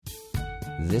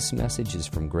This message is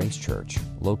from Grace Church,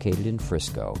 located in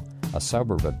Frisco, a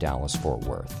suburb of Dallas-Fort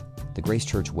Worth. The Grace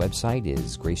Church website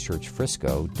is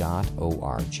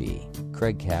gracechurchfrisco.org.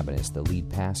 Craig Cabanis, the lead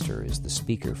pastor, is the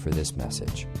speaker for this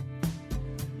message.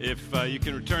 If you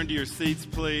can return to your seats,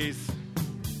 please.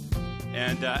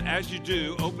 And as you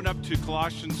do, open up to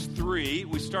Colossians 3.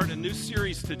 We start a new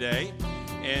series today,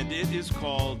 and it is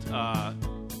called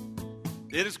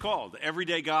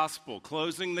Everyday Gospel,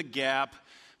 Closing the Gap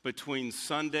Between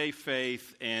Sunday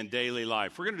Faith and Daily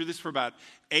Life. We're going to do this for about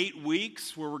 8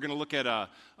 weeks, where we're going to look at a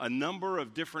number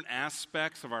of different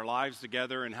aspects of our lives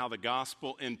together and how the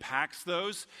gospel impacts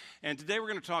those. And today we're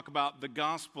going to talk about the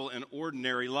gospel in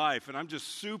ordinary life. And I'm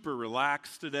just super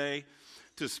relaxed today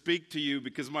to speak to you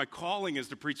because my calling is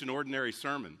to preach an ordinary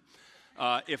sermon.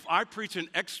 If I preach an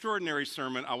extraordinary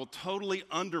sermon, I will totally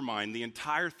undermine the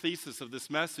entire thesis of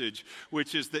this message,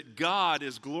 which is that God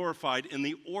is glorified in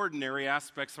the ordinary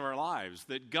aspects of our lives,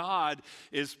 that God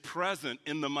is present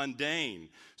in the mundane.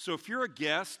 So if you're a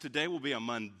guest, today will be a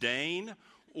mundane,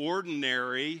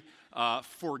 ordinary,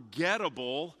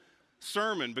 forgettable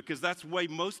sermon, because that's the way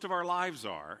most of our lives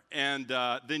are. And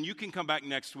then you can come back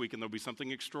next week and there'll be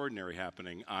something extraordinary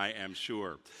happening, I am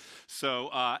sure. So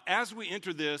as we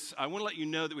enter this, I want to let you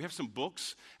know that we have some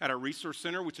books at our resource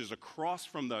center, which is across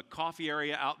from the coffee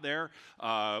area out there.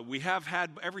 We have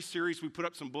had every series, we put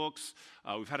up some books.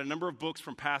 We've had a number of books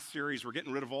from past series. We're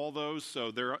getting rid of all those, so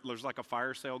there's like a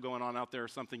fire sale going on out there or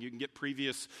something. You can get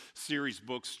previous series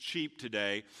books cheap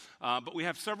today. But we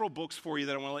have several books for you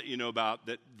that I want to let you know about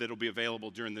that'll be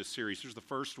available during this series. Here's the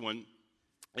first one.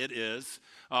 It is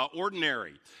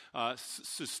Ordinary,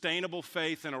 Sustainable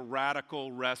Faith in a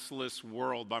Radical, Restless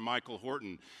World by Michael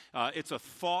Horton. It's a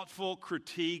thoughtful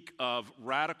critique of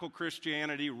radical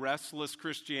Christianity, restless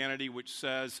Christianity, which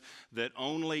says that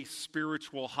only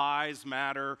spiritual highs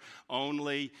matter,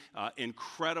 only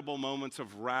incredible moments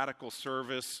of radical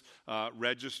service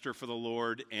register for the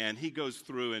Lord. And he goes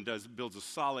through and builds a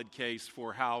solid case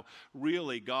for how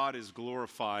really God is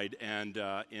glorified and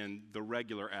in the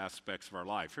regular aspects of our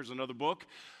life. Here's another book,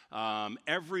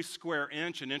 Every Square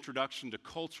Inch, An Introduction to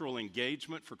Cultural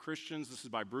Engagement for Christians. This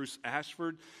is by Bruce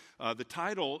Ashford. The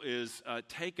title is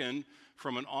taken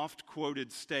from an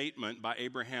oft-quoted statement by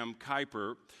Abraham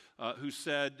Kuyper, who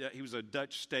said, he was a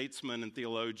Dutch statesman and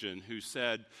theologian, who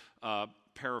said,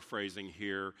 paraphrasing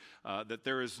here, that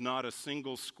there is not a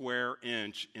single square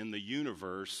inch in the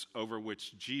universe over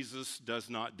which Jesus does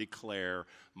not declare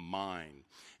mine.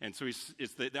 And so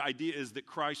the idea is that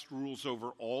Christ rules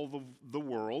over all the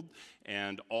world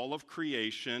and all of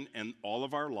creation and all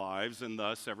of our lives, and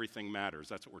thus everything matters.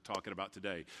 That's what we're talking about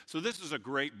today. So this is a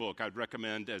great book I'd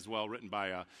recommend as well, written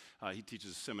by, he teaches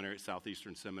a seminary at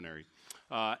Southeastern Seminary.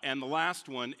 And the last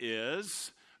one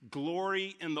is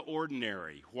Glory in the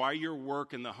Ordinary, Why Your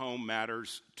Work in the Home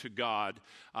Matters to God,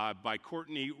 by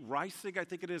Courtney Reissig, I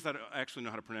think it is. I don't actually know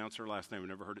how to pronounce her last name. I've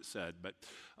never heard it said. But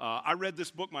I read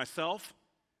this book myself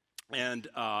and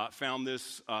found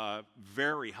this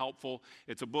very helpful.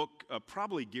 It's a book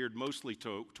probably geared mostly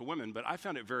to women, but I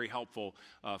found it very helpful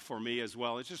for me as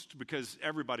well. It's just because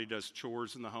everybody does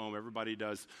chores in the home. Everybody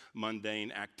does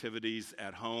mundane activities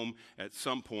at home at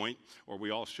some point, or we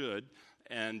all should.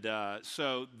 And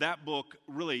so that book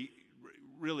really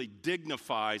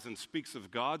dignifies and speaks of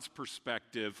God's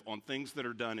perspective on things that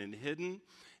are done in hidden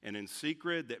and in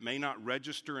secret that may not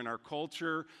register in our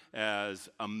culture as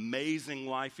amazing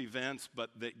life events, but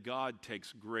that God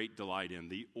takes great delight in,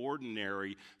 the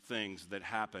ordinary things that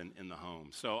happen in the home.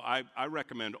 So I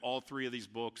recommend all three of these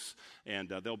books, and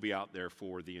they'll be out there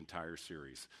for the entire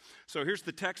series. So here's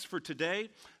the text for today,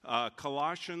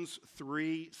 Colossians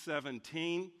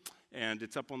 3:17. And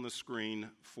it's up on the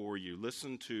screen for you.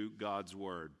 Listen to God's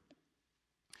word.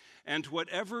 And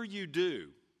whatever you do,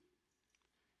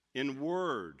 in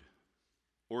word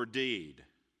or deed,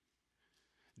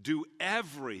 do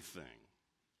everything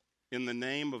in the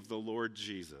name of the Lord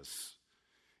Jesus,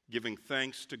 giving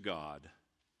thanks to God,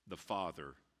 the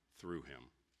Father, through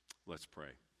him. Let's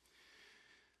pray.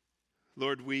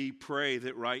 Lord, we pray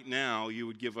that right now you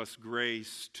would give us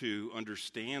grace to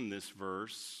understand this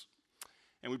verse.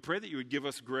 And we pray that you would give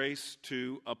us grace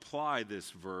to apply this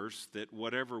verse, that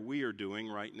whatever we are doing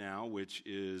right now, which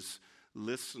is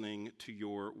listening to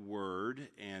your word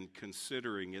and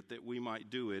considering it, that we might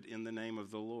do it in the name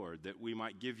of the Lord, that we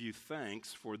might give you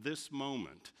thanks for this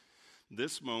moment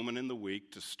in the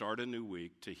week, to start a new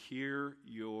week, to hear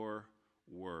your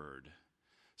word.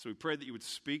 So we pray that you would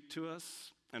speak to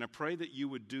us, and I pray that you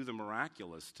would do the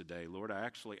miraculous today. Lord, I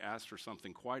actually asked for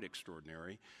something quite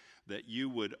extraordinary, that you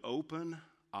would open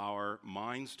our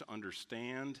minds to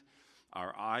understand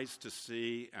our eyes to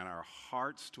see, and our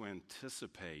hearts to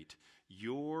anticipate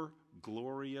your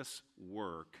glorious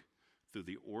work through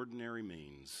the ordinary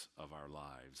means of our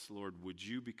lives. Lord, would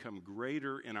you become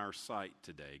greater in our sight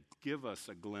today? Give us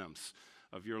a glimpse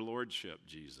of your lordship,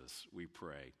 Jesus, we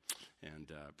pray.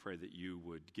 And pray that you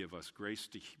would give us grace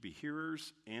to be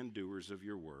hearers and doers of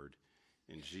your word.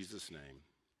 In Jesus' name,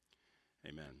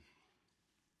 amen.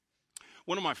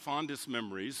 One of my fondest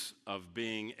memories of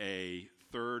being a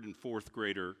third and fourth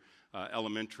grader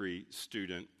elementary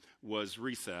student was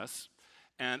recess.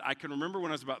 And I can remember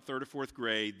when I was about third or fourth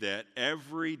grade that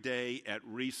every day at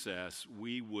recess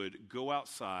we would go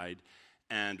outside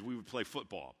and we would play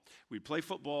football. We'd play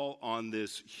football on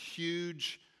this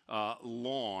huge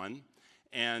lawn,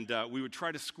 and we would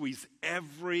try to squeeze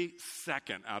every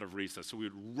second out of recess. So we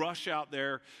would rush out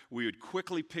there. We would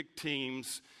quickly pick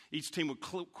teams. Each team would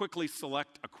quickly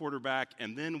select a quarterback,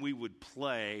 and then we would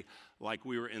play like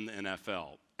we were in the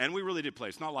NFL. And we really did play.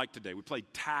 It's not like today. We played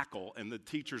tackle, and the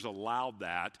teachers allowed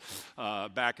that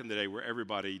back in the day where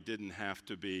everybody didn't have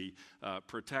to be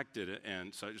protected.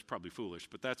 And so it's probably foolish,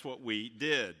 but that's what we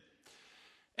did.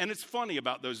 And it's funny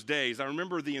about those days. I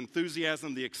remember the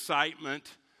enthusiasm, the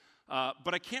excitement,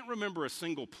 but I can't remember a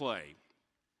single play.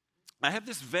 I have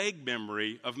this vague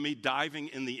memory of me diving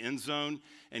in the end zone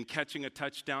and catching a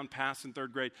touchdown pass in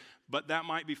third grade, but that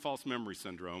might be false memory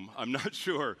syndrome. I'm not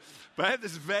sure. But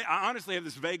I honestly have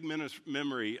this vague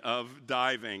memory of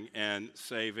diving and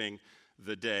saving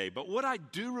the day. But what I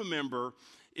do remember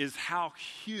is how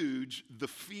huge the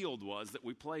field was that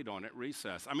we played on at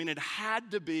recess. I mean, it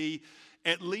had to be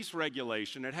at least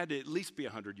regulation. It had to at least be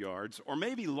 100 yards or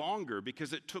maybe longer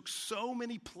because it took so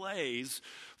many plays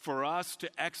for us to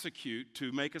execute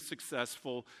to make a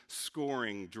successful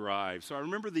scoring drive. So I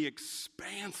remember the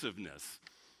expansiveness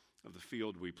of the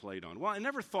field we played on. Well, I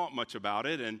never thought much about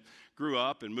it and grew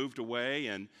up and moved away.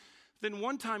 And then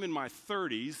one time in my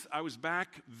 30s, I was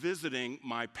back visiting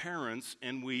my parents,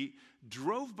 and we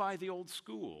drove by the old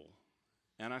school.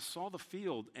 And I saw the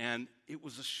field, and it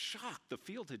was a shock. The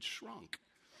field had shrunk.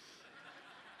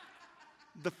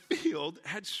 The field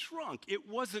had shrunk. It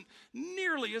wasn't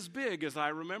nearly as big as I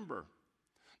remember.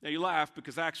 Now, you laugh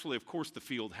because actually, of course, the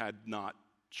field had not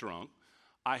shrunk.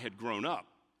 I had grown up,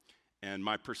 and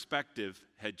my perspective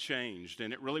had changed.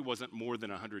 And it really wasn't more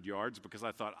than 100 yards because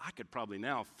I thought I could probably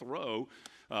now throw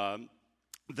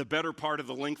the better part of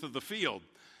the length of the field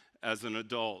as an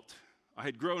adult. I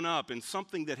had grown up in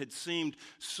something that had seemed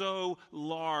so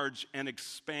large and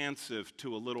expansive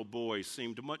to a little boy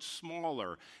seemed much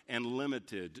smaller and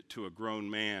limited to a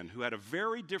grown man who had a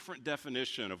very different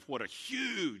definition of what a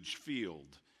huge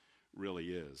field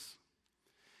really is.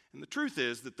 And the truth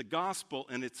is that the gospel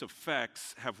and its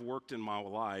effects have worked in my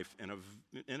life in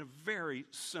a very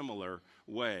similar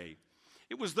way.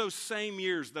 It was those same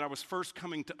years that I was first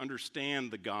coming to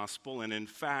understand the gospel, and in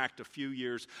fact, a few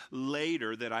years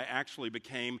later that I actually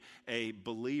became a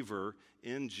believer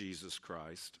in Jesus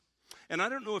Christ. And I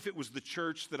don't know if it was the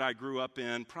church that I grew up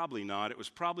in, probably not. It was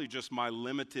probably just my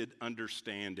limited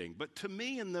understanding. But to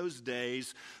me in those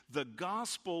days, the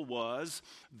gospel was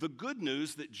the good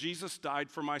news that Jesus died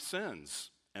for my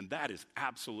sins, and that is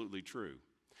absolutely true.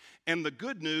 And the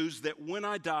good news that when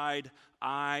I died,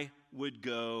 I would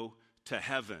go to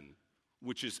heaven,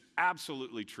 which is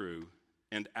absolutely true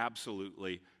and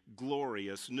absolutely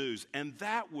glorious news. And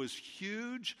that was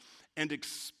huge and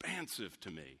expansive to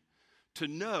me, to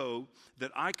know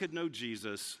that I could know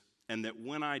Jesus and that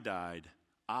when I died,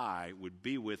 I would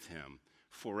be with him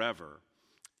forever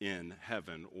in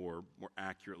heaven, or more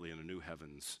accurately, in a new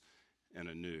heavens and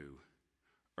a new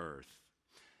earth.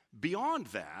 Beyond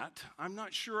that, I'm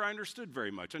not sure I understood very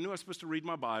much. I knew I was supposed to read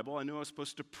my Bible. I knew I was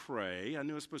supposed to pray. I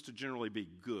knew I was supposed to generally be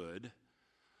good.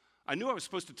 I knew I was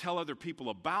supposed to tell other people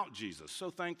about Jesus. So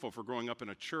thankful for growing up in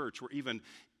a church where even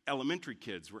elementary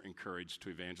kids were encouraged to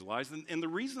evangelize. And the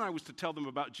reason I was to tell them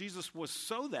about Jesus was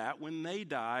so that when they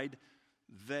died,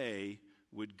 they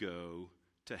would go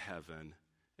to heaven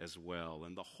as well.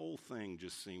 And the whole thing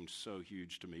just seemed so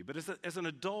huge to me. But as an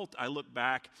adult, I look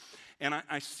back and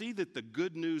I see that the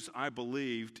good news I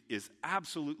believed is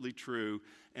absolutely true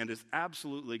and is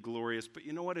absolutely glorious. But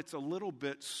you know what? It's a little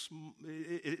bit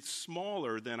it's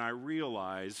smaller than I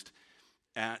realized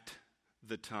at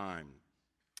the time.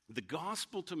 The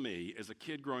gospel to me as a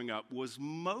kid growing up was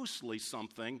mostly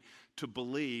something to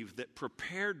believe that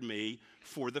prepared me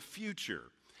for the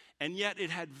future. And yet it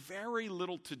had very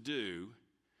little to do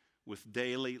with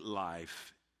daily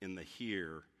life in the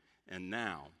here and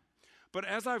now. But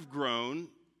as I've grown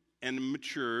and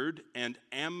matured and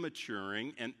am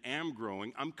maturing and am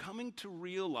growing, I'm coming to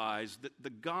realize that the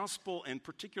gospel, and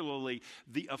particularly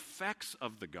the effects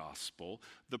of the gospel,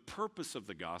 the purpose of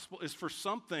the gospel, is for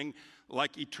something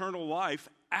like eternal life.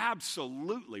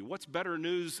 Absolutely. What's better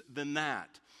news than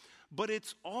that? But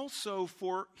it's also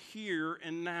for here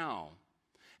and now.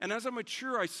 And as I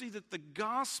mature, I see that the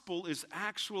gospel is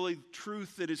actually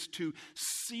truth that is to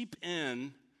seep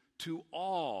in to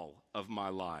all of my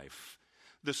life.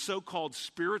 The so-called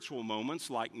spiritual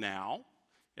moments like now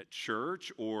at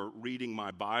church, or reading my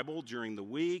Bible during the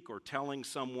week, or telling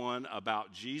someone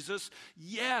about Jesus.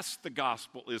 Yes, the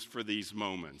gospel is for these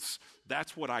moments.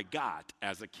 That's what I got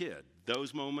as a kid,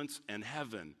 those moments and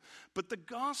heaven. But the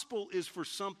gospel is for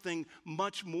something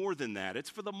much more than that. It's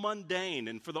for the mundane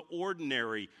and for the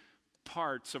ordinary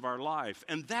parts of our life.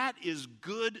 And that is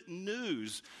good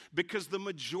news, because the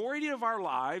majority of our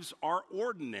lives are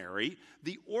ordinary,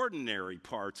 the ordinary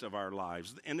parts of our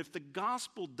lives. And if the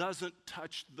gospel doesn't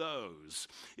touch those,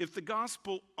 if the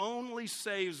gospel only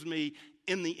saves me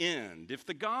in the end, if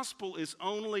the gospel is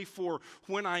only for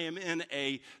when I am in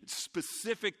a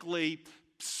specifically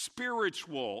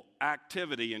spiritual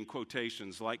activity, in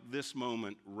quotations, like this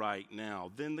moment right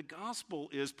now, then the gospel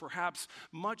is perhaps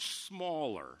much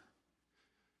smaller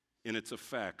in its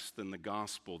effects than the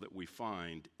gospel that we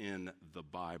find in the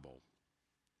Bible.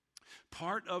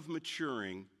 Part of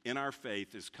maturing in our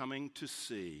faith is coming to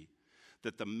see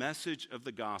that the message of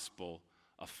the gospel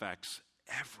affects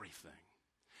everything.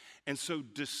 And so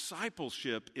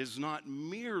discipleship is not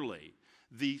merely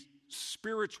the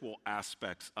spiritual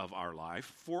aspects of our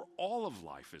life, for all of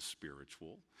life is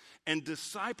spiritual, and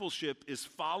discipleship is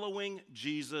following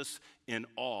Jesus in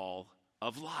all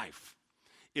of life.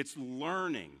 It's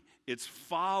learning, it's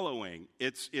following,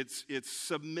 it's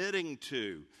submitting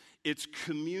to, it's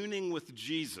communing with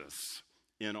Jesus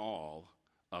in all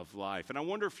of life. And I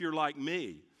wonder if you're like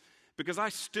me, because I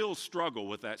still struggle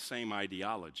with that same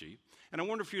ideology. And I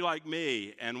wonder if you're like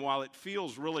me, and while it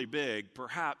feels really big,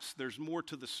 perhaps there's more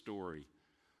to the story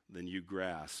than you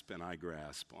grasp and I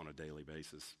grasp on a daily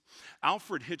basis.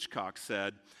 Alfred Hitchcock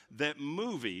said that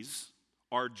movies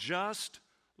are just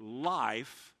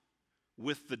life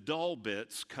with the dull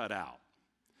bits cut out.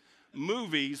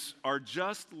 Movies are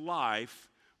just life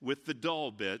with the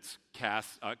dull bits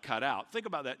cut out. Think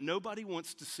about that. Nobody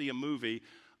wants to see a movie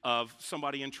of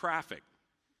somebody in traffic,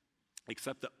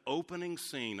 except the opening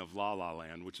scene of La La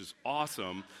Land, which is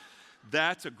awesome.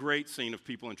 That's a great scene of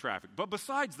people in traffic. But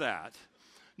besides that,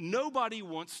 nobody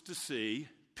wants to see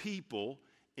people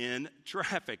in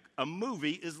traffic. A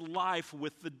movie is life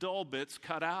with the dull bits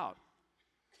cut out.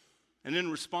 And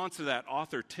in response to that,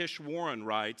 author Tish Warren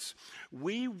writes,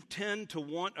 "We tend to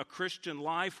want a Christian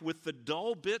life with the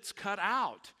dull bits cut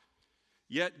out.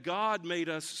 Yet God made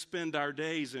us spend our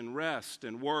days in rest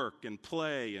and work and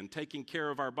play and taking care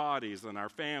of our bodies and our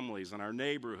families and our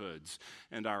neighborhoods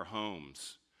and our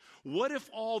homes. What if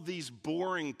all these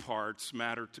boring parts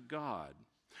matter to God?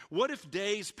 What if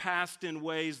days passed in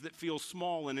ways that feel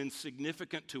small and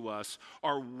insignificant to us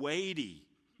are weighty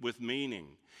with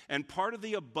meaning and part of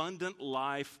the abundant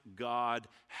life God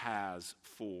has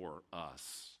for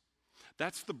us?"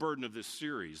 That's the burden of this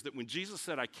series, that when Jesus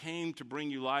said, "I came to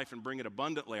bring you life and bring it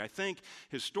abundantly," I think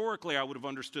historically I would have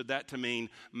understood that to mean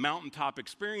mountaintop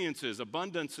experiences.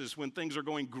 Abundance is when things are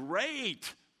going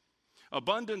great.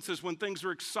 Abundance is when things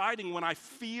are exciting, when I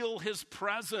feel His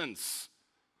presence,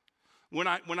 when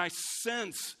I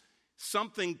sense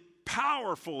something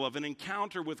powerful of an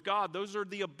encounter with God. Those are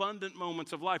the abundant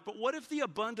moments of life. But what if the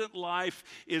abundant life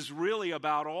is really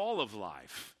about all of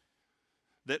life?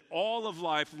 That all of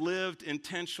life lived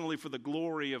intentionally for the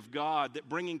glory of God, that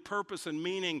bringing purpose and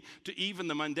meaning to even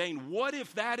the mundane. What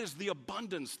if that is the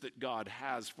abundance that God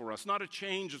has for us? Not a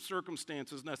change of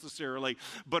circumstances necessarily,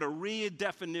 but a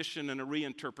redefinition and a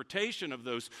reinterpretation of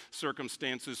those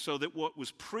circumstances, so that what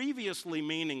was previously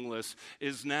meaningless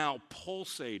is now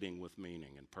pulsating with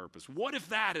meaning and purpose. What if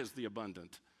that is the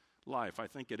abundant life? I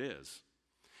think it is.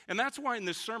 And that's why in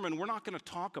this sermon, we're not going to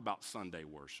talk about Sunday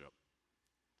worship.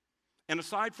 And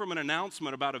aside from an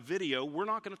announcement about a video, we're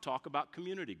not going to talk about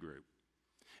community group.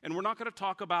 And we're not going to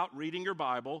talk about reading your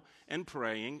Bible and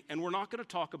praying. And we're not going to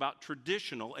talk about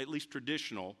traditional, at least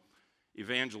traditional,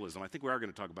 evangelism. I think we are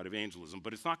going to talk about evangelism,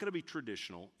 but it's not going to be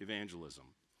traditional evangelism.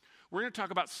 We're going to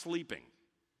talk about sleeping.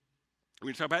 We're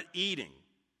going to talk about eating.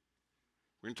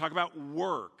 We're going to talk about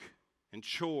work and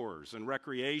chores and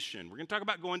recreation. We're going to talk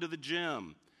about going to the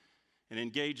gym and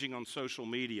engaging on social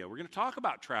media. We're going to talk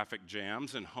about traffic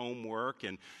jams and homework,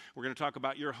 and we're going to talk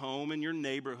about your home and your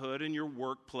neighborhood and your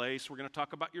workplace. We're going to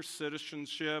talk about your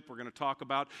citizenship. We're going to talk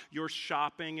about your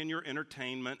shopping and your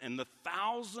entertainment and the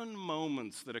 1,000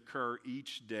 moments that occur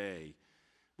each day,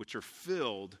 which are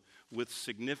filled with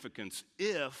significance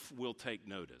if we'll take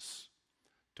notice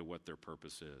to what their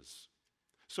purpose is.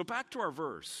 So back to our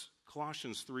verse,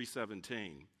 Colossians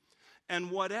 3:17.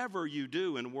 And whatever you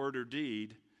do in word or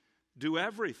deed, do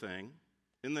everything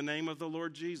in the name of the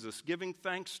Lord Jesus, giving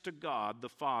thanks to God the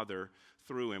Father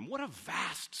through him. What a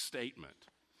vast statement.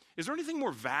 Is there anything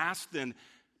more vast than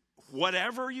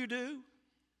whatever you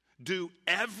do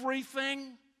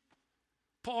everything?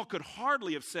 Paul could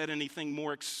hardly have said anything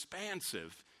more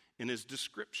expansive in his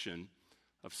description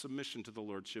of submission to the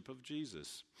lordship of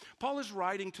Jesus. Paul is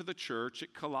writing to the church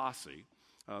at Colossae.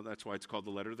 That's why it's called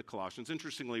the letter to the Colossians.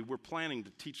 Interestingly, we're planning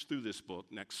to teach through this book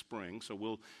next spring,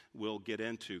 so we'll get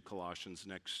into Colossians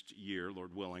next year,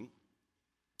 Lord willing.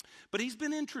 But he's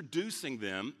been introducing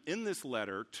them in this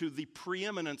letter to the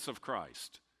preeminence of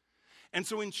Christ. And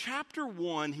so in chapter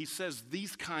 1, he says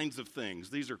these kinds of things.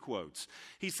 These are quotes.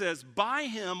 He says, by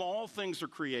him all things are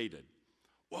created.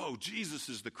 Whoa, Jesus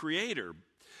is the creator.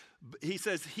 He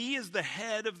says he is the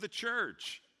head of the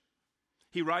church.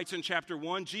 He writes in chapter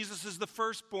 1, Jesus is the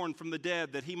firstborn from the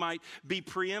dead, that he might be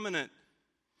preeminent.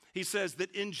 He says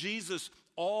that in Jesus,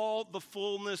 all the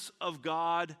fullness of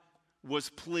God was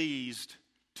pleased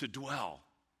to dwell.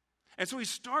 And so he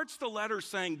starts the letter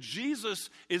saying, Jesus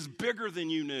is bigger than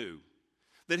you knew.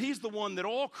 That he's the one that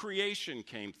all creation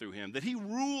came through him. That he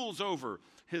rules over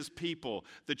his people,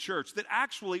 the church. That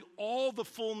actually all the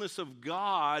fullness of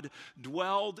God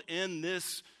dwelled in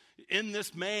this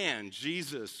man,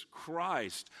 Jesus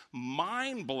Christ.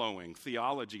 Mind-blowing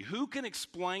theology. Who can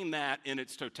explain that in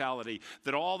its totality?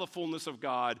 That all the fullness of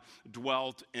God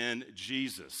dwelt in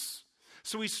Jesus.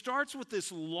 So he starts with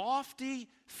this lofty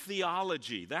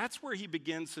theology. That's where he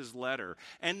begins his letter.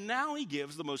 And now he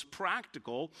gives the most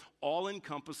practical,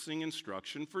 all-encompassing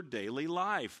instruction for daily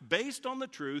life, based on the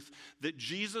truth that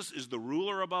Jesus is the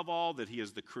ruler above all, that he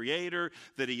is the creator,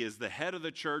 that he is the head of the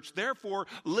church. Therefore,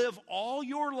 live all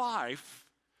your life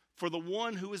for the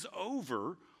one who is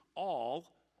over all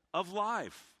of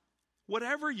life.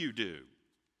 Whatever you do,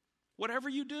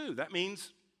 that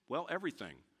means, well,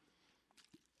 everything.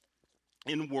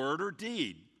 In word or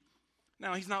deed.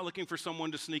 Now, he's not looking for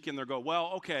someone to sneak in there and go,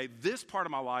 well, okay, this part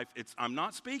of my life, I'm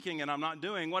not speaking and I'm not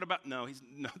doing. What about,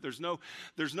 there's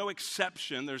no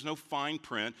exception. There's no fine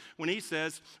print. When he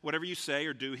says whatever you say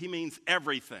or do, he means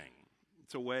everything.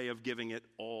 It's a way of giving it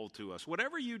all to us.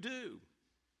 Whatever you do.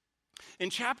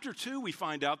 In chapter 2, we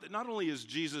find out that not only is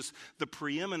Jesus the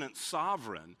preeminent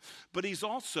sovereign, but he's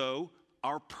also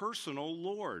our personal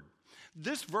Lord.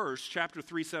 This verse, chapter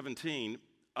 3:17,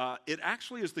 it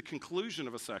actually is the conclusion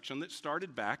of a section that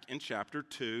started back in chapter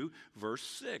 2, verse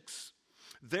 6.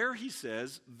 There he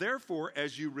says, therefore,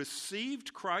 as you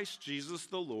received Christ Jesus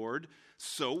the Lord,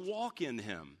 so walk in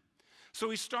him. So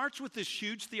he starts with this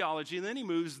huge theology, and then he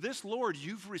moves, this Lord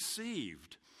you've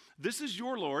received. This is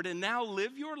your Lord, and now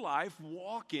live your life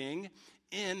walking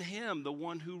in him, the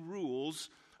one who rules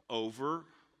over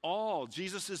all.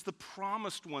 Jesus is the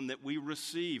promised one that we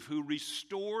receive, who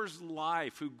restores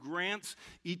life, who grants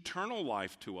eternal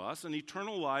life to us. And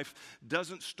eternal life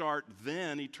doesn't start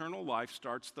then. Eternal life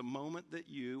starts the moment that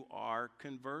you are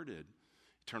converted.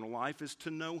 Eternal life is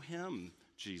to know him,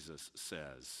 Jesus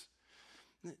says.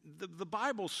 The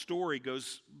Bible story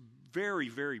goes very,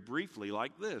 very briefly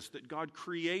like this, that God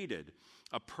created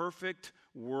a perfect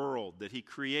world, that he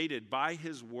created by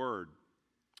his word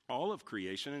all of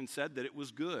creation and said that it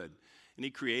was good. And he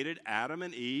created Adam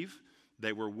and Eve.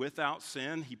 They were without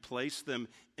sin. He placed them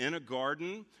in a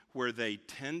garden where they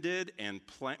planted and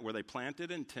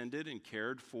tended and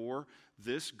cared for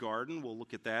this garden. We'll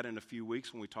look at that in a few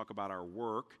weeks when we talk about our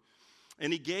work.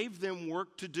 And he gave them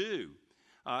work to do.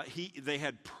 They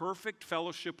had perfect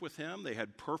fellowship with him. They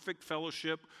had perfect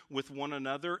fellowship with one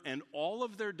another. And all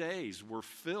of their days were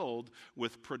filled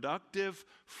with productive,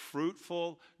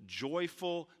 fruitful,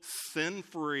 joyful,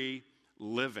 sin-free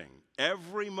living.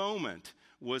 Every moment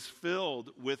was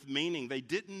filled with meaning. They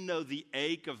didn't know the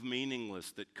ache of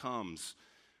meaningless that comes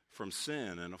from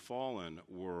sin in a fallen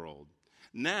world.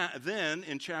 Then,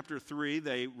 in chapter 3,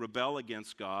 they rebel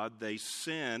against God. They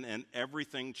sin, and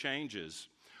everything changes.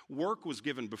 Work was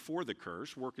given before the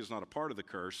curse. Work is not a part of the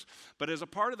curse. But as a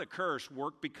part of the curse,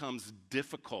 work becomes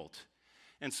difficult.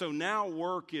 And so now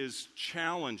work is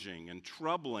challenging and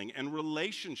troubling, and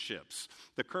relationships.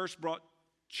 The curse brought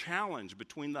challenge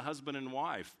between the husband and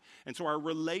wife. And so our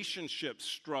relationships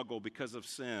struggle because of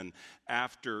sin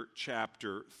after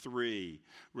chapter 3.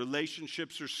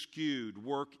 Relationships are skewed.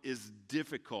 Work is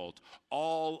difficult.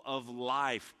 All of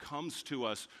life comes to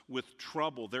us with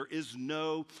trouble. There is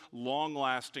no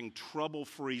long-lasting,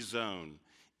 trouble-free zone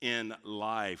in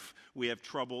life. We have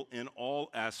trouble in all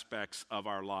aspects of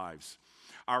our lives.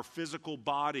 Our physical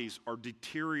bodies are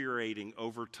deteriorating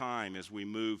over time as we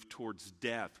move towards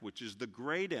death, which is the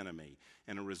great enemy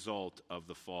and a result of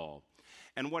the fall.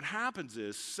 And what happens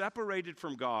is, separated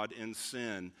from God in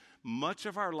sin, much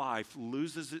of our life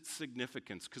loses its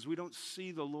significance because we don't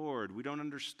see the Lord. We don't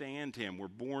understand Him. We're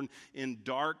born in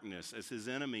darkness as His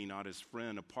enemy, not His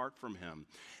friend, apart from Him.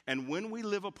 And when we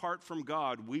live apart from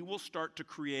God, we will start to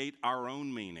create our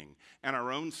own meaning and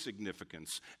our own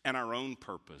significance and our own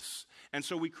purpose. And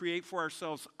so we create for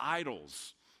ourselves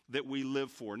idols that we live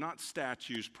for, not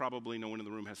statues. Probably no one in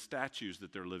the room has statues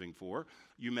that they're living for.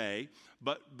 You may,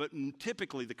 but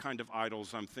typically the kind of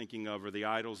idols I'm thinking of are the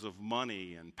idols of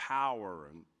money and power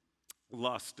and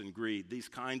lust and greed, these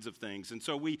kinds of things. And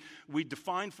so we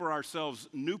define for ourselves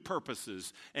new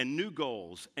purposes and new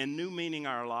goals and new meaning in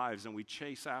our lives, and we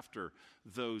chase after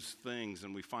those things,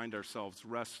 and we find ourselves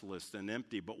restless and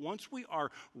empty. But once we are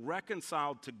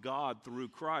reconciled to God through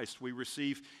Christ, we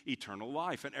receive eternal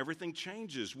life, and everything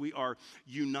changes. We are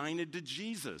united to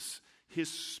Jesus. His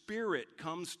Spirit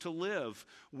comes to live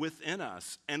within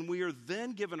us, and we are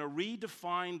then given a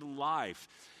redefined life.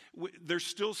 There's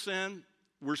still sin.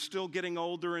 We're still getting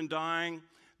older and dying.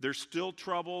 There's still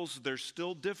troubles. There's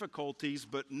still difficulties.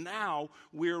 But now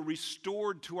we're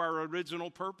restored to our original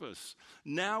purpose.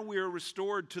 Now we are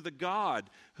restored to the God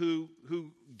who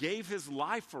gave His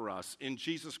life for us in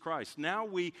Jesus Christ. Now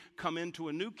we come into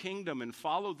a new kingdom and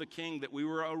follow the King that we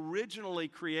were originally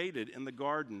created in the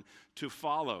garden to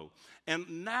follow.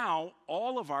 And now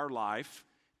all of our life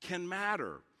can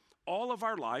matter. All of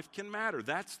our life can matter.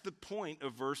 That's the point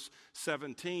of verse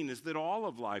 17, is that all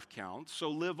of life counts.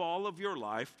 So live all of your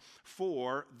life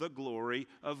for the glory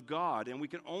of God. And we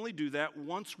can only do that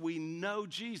once we know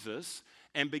Jesus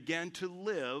and begin to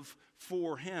live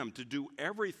for Him, to do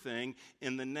everything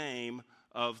in the name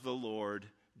of the Lord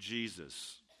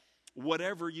Jesus.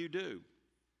 Whatever you do.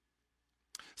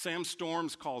 Sam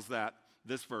Storms calls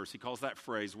this verse, he calls that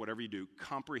phrase, whatever you do,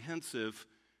 comprehensive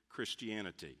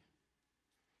Christianity.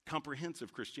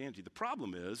 Comprehensive Christianity. The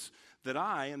problem is that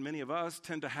I and many of us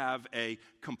tend to have a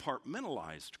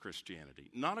compartmentalized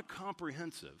Christianity, not a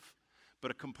comprehensive,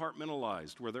 but a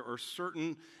compartmentalized, where there are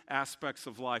certain aspects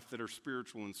of life that are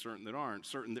spiritual and certain that aren't,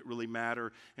 certain that really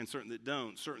matter and certain that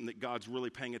don't, certain that God's really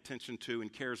paying attention to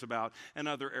and cares about, and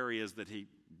other areas that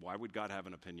why would God have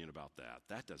an opinion about that?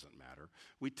 That doesn't matter.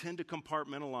 We tend to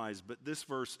compartmentalize, but this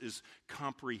verse is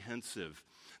comprehensive.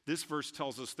 This verse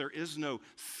tells us there is no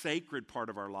sacred part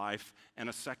of our life and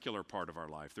a secular part of our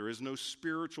life. There is no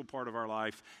spiritual part of our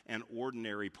life and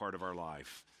ordinary part of our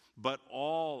life. But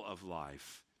all of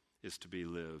life is to be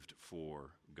lived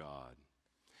for God.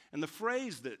 And the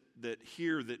phrase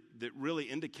that really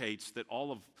indicates that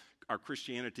all of our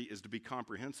Christianity is to be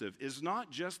comprehensive is not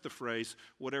just the phrase,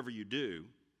 whatever you do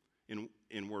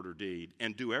in word or deed,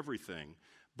 and do everything,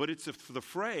 but it's the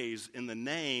phrase, in the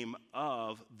name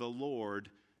of the Lord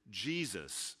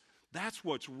Jesus. That's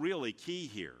what's really key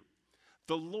here.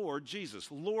 The Lord Jesus.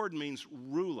 Lord means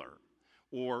ruler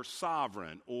or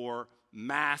sovereign or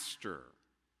master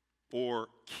or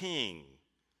king.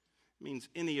 It means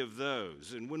any of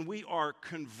those. And when we are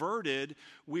converted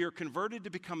to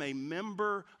become a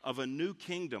member of a new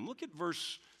kingdom. Look at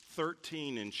verse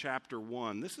 13 in chapter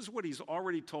 1. This is what He's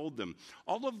already told them.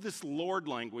 All of this Lord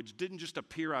language didn't just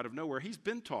appear out of nowhere. He's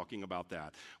been talking about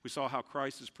that. We saw how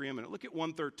Christ is preeminent. Look at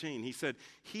 1:13. He said,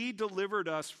 He delivered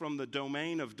us from the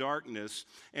domain of darkness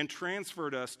and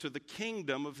transferred us to the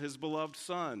kingdom of His beloved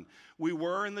Son. We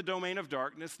were in the domain of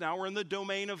darkness. Now we're in the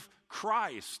domain of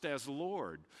Christ as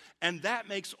Lord. And that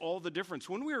makes all the difference.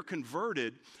 When we are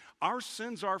converted, our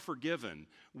sins are forgiven.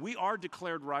 We are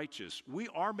declared righteous. We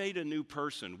are made a new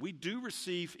person. We do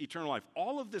receive eternal life.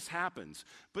 All of this happens,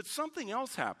 but something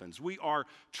else happens. We are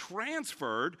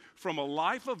transferred from a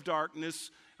life of darkness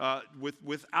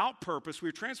without purpose.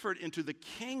 We're transferred into the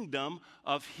kingdom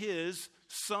of His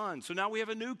Son. So now we have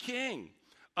a new king,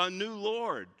 a new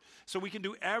Lord. So we can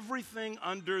do everything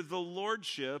under the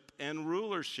lordship and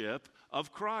rulership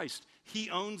of Christ. He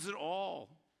owns it all.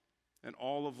 And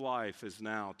all of life is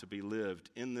now to be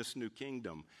lived in this new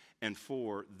kingdom and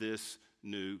for this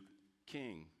new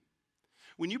king.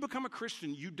 When you become a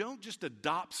Christian, you don't just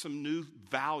adopt some new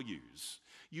values.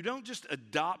 You don't just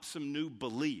adopt some new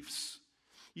beliefs.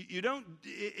 You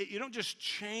don't just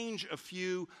change a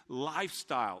few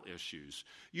lifestyle issues.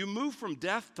 You move from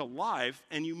death to life,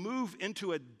 and you move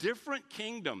into a different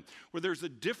kingdom where there's a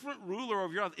different ruler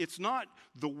over your life. It's not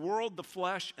the world, the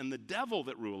flesh, and the devil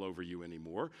that rule over you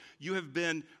anymore. You have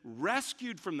been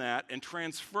rescued from that and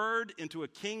transferred into a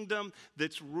kingdom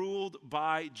that's ruled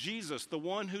by Jesus, the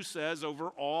one who says over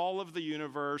all of the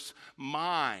universe,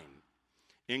 mine,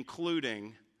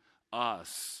 including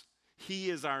us. He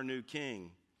is our new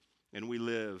king, and we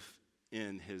live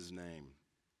in his name.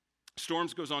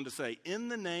 Storms goes on to say, in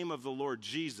the name of the Lord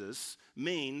Jesus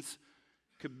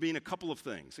could mean a couple of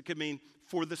things. It could mean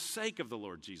for the sake of the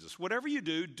Lord Jesus. Whatever you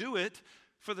do, do it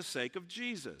for the sake of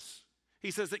Jesus.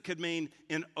 He says it could mean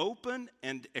an open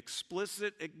and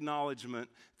explicit acknowledgement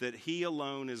that he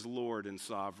alone is Lord and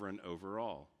sovereign over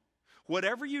all.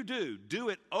 Whatever you do, do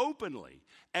it openly,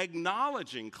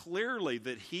 acknowledging clearly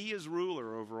that he is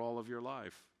ruler over all of your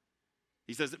life.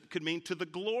 He says it could mean to the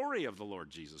glory of the Lord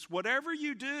Jesus. Whatever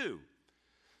you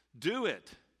do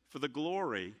it for the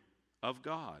glory of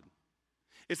God.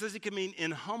 It says it can mean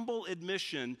in humble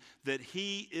admission that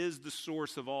he is the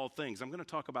source of all things. I'm going to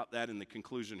talk about that in the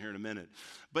conclusion here in a minute.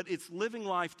 But it's living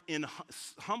life in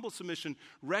humble submission,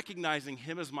 recognizing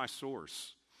him as my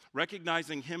source.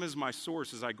 Recognizing him as my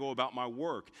source as I go about my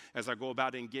work, as I go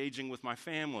about engaging with my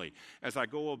family, as I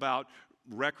go about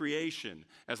recreation,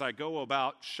 as I go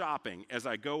about shopping, as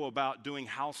I go about doing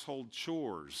household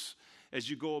chores, as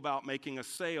you go about making a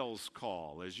sales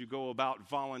call, as you go about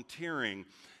volunteering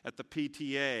at the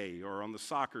PTA or on the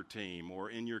soccer team or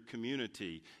in your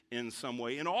community in some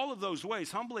way. In all of those ways,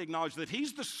 humbly acknowledge that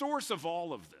he's the source of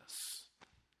all of this.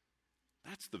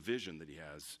 That's the vision that he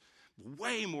has.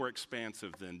 Way more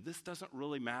expansive than this doesn't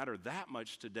really matter that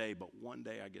much today, but one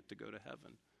day I get to go to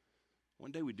heaven.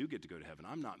 One day we do get to go to heaven.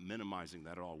 I'm not minimizing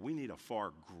that at all. We need a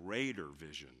far greater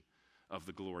vision of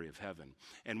the glory of heaven.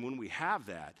 And when we have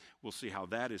that, we'll see how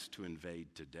that is to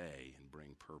invade today and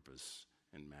bring purpose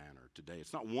and manner today.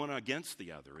 It's not one against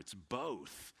the other. It's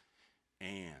both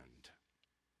and.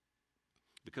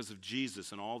 Because of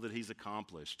Jesus and all that he's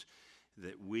accomplished,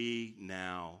 that we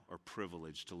now are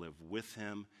privileged to live with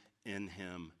him, in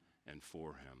him, and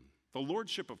for him. The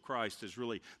lordship of Christ is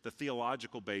really the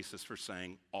theological basis for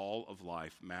saying all of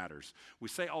life matters. We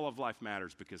say all of life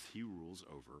matters because he rules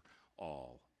over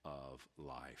all of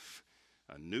life.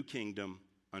 A new kingdom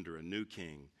under a new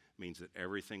king means that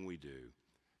everything we do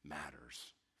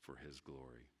matters for his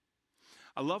glory.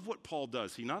 I love what Paul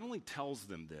does. He not only tells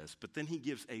them this, but then he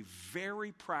gives a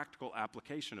very practical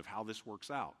application of how this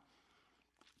works out.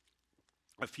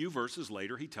 A few verses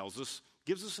later, he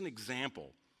gives us an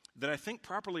example that I think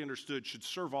properly understood should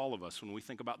serve all of us when we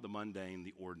think about the mundane,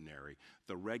 the ordinary,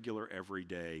 the regular,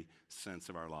 everyday sense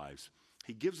of our lives.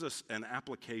 He gives us an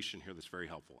application here that's very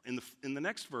helpful. In the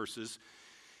next verses,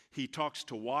 he talks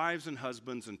to wives and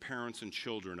husbands and parents and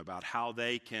children about how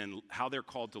they're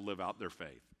called to live out their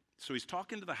faith. So he's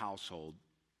talking to the household,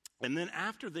 and then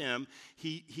after them,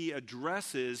 he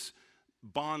addresses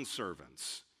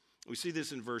bondservants. We see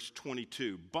this in verse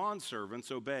 22.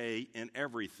 Bondservants, obey in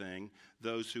everything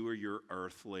those who are your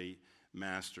earthly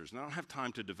masters. And I don't have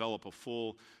time to develop a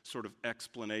full sort of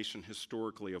explanation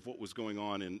historically of what was going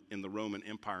on in the Roman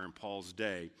Empire in Paul's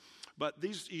day. But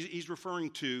he's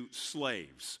referring to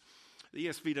slaves. The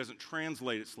ESV doesn't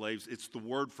translate it slaves. It's the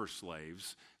word for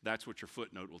slaves. That's what your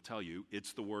footnote will tell you.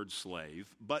 It's the word slave.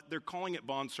 But they're calling it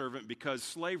bondservant because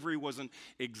slavery wasn't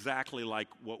exactly like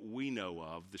what we know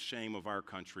of, the shame of our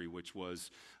country, which was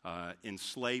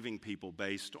enslaving people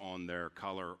based on their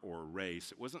color or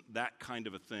race. It wasn't that kind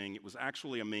of a thing. It was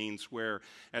actually a means where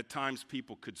at times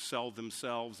people could sell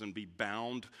themselves and be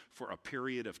bound for a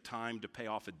period of time to pay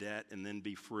off a debt and then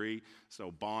be free. So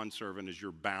bondservant is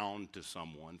you're bound to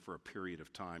someone for a period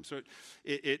of time. So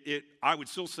I would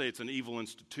still say it's an evil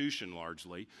institution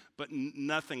largely, but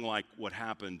nothing like what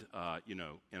happened, in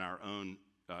our own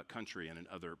country and in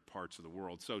other parts of the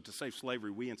world. So to say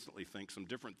slavery, we instantly think some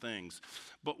different things.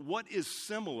 But what is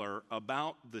similar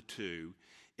about the two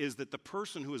is that the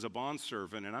person who is a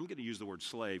bondservant, and I'm going to use the word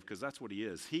slave because that's what he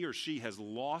is, he or she has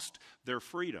lost their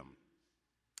freedom.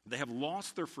 They have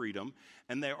lost their freedom,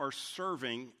 and they are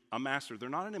serving a master. They're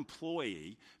not an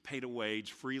employee paid a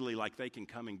wage freely like they can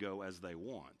come and go as they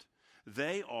want.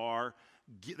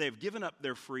 They've given up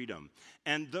their freedom.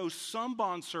 And though some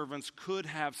bondservants could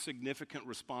have significant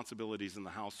responsibilities in the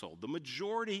household, the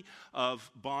majority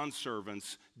of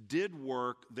bondservants did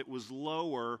work that was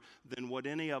lower than what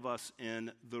any of us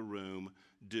in the room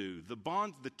do.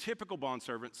 The typical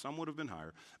bondservant, some would have been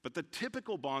higher, but the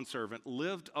typical bondservant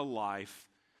lived a life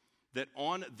that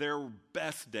on their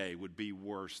best day would be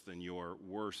worse than your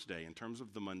worst day in terms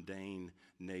of the mundane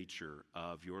nature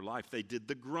of your life. They did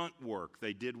the grunt work.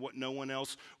 They did what no one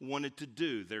else wanted to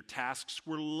do. Their tasks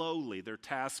were lowly. Their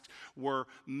tasks were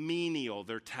menial.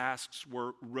 Their tasks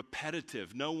were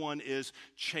repetitive. No one is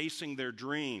chasing their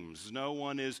dreams. No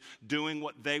one is doing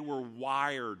what they were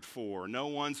wired for. No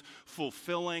one's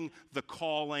fulfilling the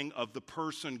calling of the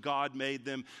person God made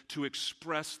them to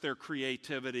express their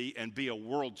creativity and be a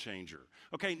world changer.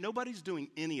 Okay, nobody's doing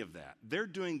any of that. They're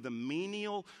doing the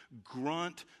menial,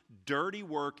 grunt, dirty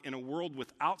work in a world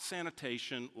without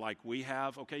sanitation like we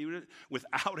have, okay,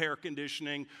 without air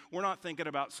conditioning. We're not thinking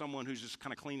about someone who's just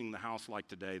kind of cleaning the house like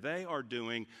today. They are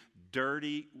doing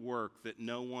dirty work that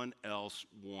no one else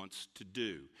wants to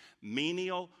do.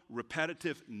 Menial,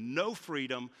 repetitive, no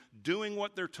freedom, doing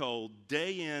what they're told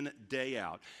day in, day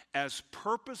out. As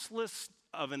purposeless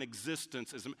of an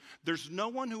existence is, there's no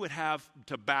one who would have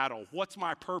to battle, what's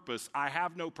my purpose? I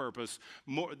have no purpose.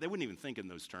 They wouldn't even think in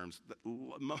those terms.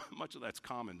 Much of that's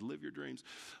common. Live your dreams.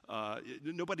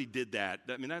 Nobody did that.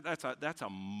 I mean, that's a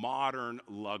modern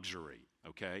luxury,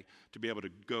 okay, to be able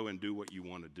to go and do what you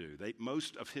want to do.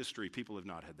 Most of history, people have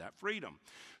not had that freedom.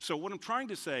 So what I'm trying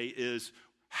to say is,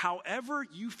 however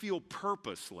you feel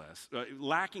purposeless,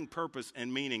 lacking purpose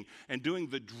and meaning, and doing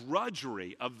the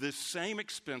drudgery of this same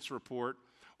expense report,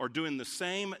 or doing the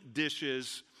same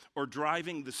dishes, or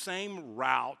driving the same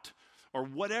route, or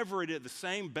whatever it is, the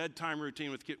same bedtime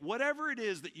routine with kids, whatever it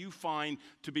is that you find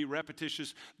to be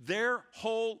repetitious, their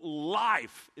whole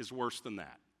life is worse than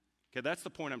that. Okay, that's the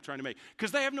point I'm trying to make.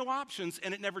 Because they have no options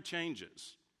and it never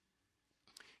changes.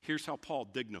 Here's how Paul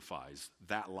dignifies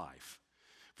that life.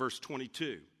 Verse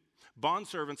 22,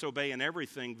 bondservants, obey in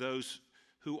everything those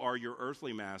who are your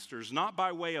earthly masters, not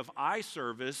by way of eye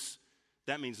service,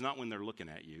 that means not when they're looking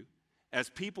at you, as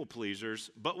people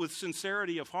pleasers, but with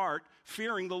sincerity of heart,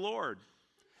 fearing the Lord.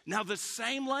 Now the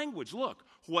same language, look,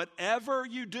 whatever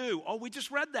you do, we just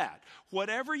read that.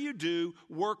 Whatever you do,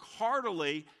 work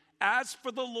heartily as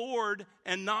for the Lord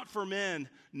and not for men,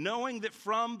 knowing that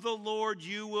from the Lord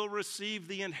you will receive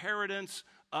the inheritance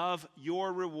of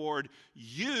your reward.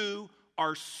 You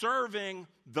are serving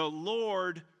the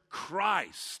Lord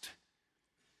Christ.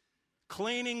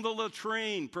 Cleaning the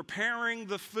latrine, preparing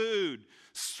the food,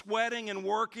 sweating and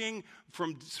working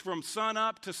from sun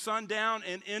up to sundown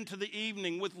and into the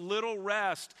evening with little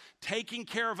rest, taking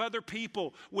care of other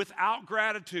people without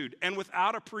gratitude and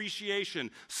without appreciation.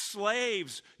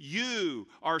 Slaves, you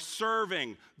are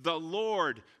serving the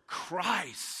Lord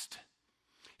Christ.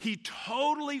 He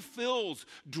totally fills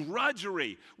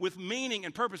drudgery with meaning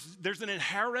and purpose. There's an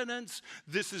inheritance.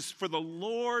 This is for the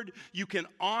Lord. You can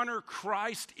honor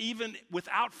Christ even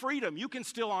without freedom. You can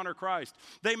still honor Christ.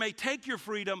 They may take your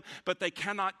freedom, but they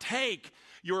cannot take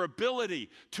your ability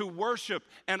to worship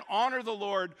and honor the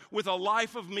Lord with a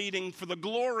life of meaning for the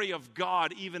glory of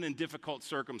God, even in difficult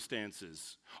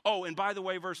circumstances. Oh, and by the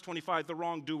way, verse 25, the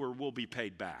wrongdoer will be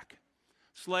paid back.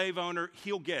 Slave owner,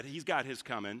 he's got his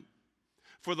coming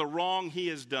for the wrong he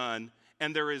has done,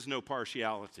 and there is no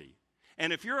partiality.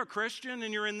 And if you're a Christian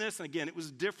and you're in this, and again, it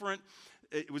was different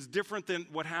than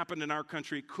what happened in our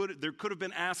country. There could have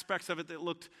been aspects of it that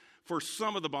looked, for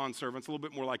some of the bondservants, a little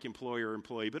bit more like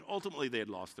employer-employee, but ultimately they had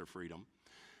lost their freedom.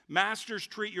 Masters,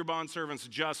 treat your bondservants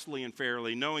justly and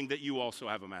fairly, knowing that you also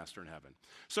have a master in heaven.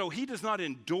 So he does not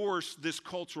endorse this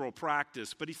cultural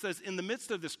practice, but he says in the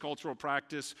midst of this cultural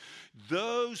practice,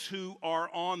 those who are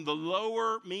on the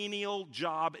lower menial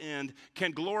job end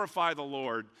can glorify the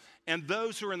Lord, and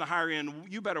those who are in the higher end,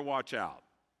 you better watch out,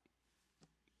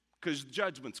 because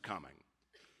judgment's coming,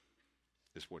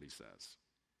 is what he says.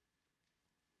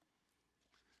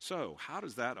 So how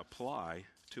does that apply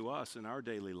to us in our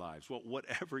daily lives? Well,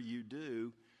 whatever you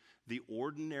do, the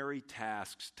ordinary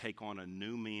tasks take on a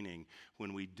new meaning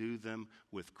when we do them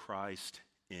with Christ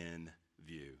in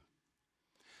view.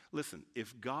 Listen,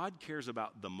 if God cares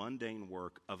about the mundane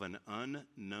work of an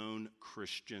unknown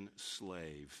Christian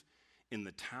slave in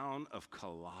the town of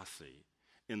Colossae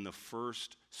in the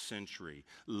first century,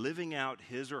 living out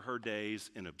his or her days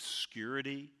in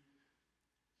obscurity,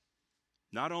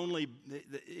 not only,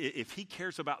 if he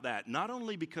cares about that, not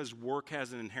only because work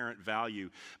has an inherent value,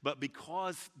 but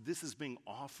because this is being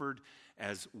offered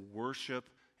as worship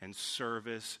and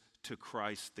service to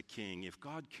Christ the King. If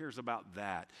God cares about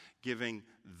that, giving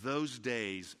those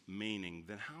days meaning,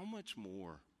 then how much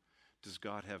more does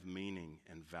God have meaning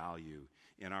and value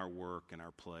in our work and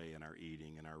our play and our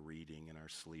eating and our reading and our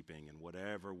sleeping and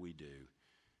whatever we do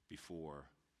before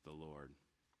the Lord?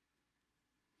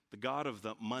 The God of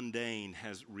the mundane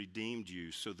has redeemed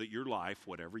you so that your life,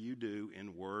 whatever you do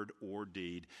in word or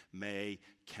deed, may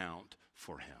count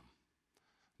for him.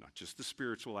 Not just the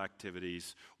spiritual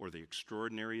activities or the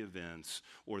extraordinary events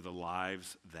or the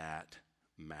lives that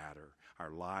matter.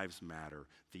 Our lives matter,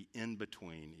 the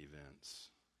in-between events.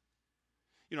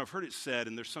 You know, I've heard it said,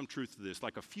 and there's some truth to this,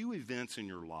 like a few events in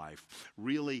your life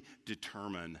really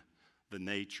determine the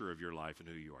nature of your life and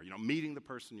who you are. You know, meeting the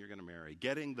person you're going to marry,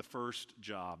 getting the first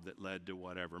job that led to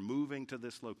whatever, moving to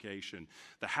this location,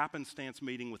 the happenstance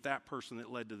meeting with that person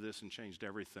that led to this and changed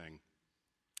everything.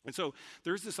 And so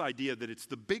there's this idea that it's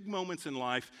the big moments in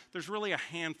life, there's really a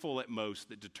handful at most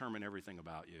that determine everything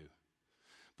about you.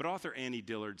 But author Annie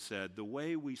Dillard said, the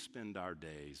way we spend our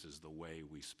days is the way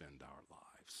we spend our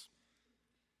lives.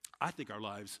 I think our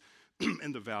lives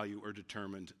and the value are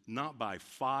determined not by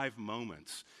 5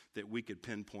 moments that we could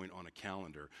pinpoint on a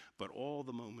calendar, but all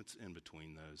the moments in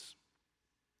between those.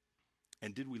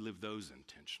 And did we live those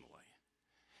intentionally?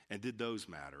 And did those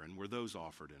matter? And were those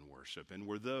offered in worship? And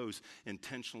were those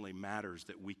intentionally matters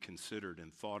that we considered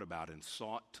and thought about and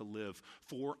sought to live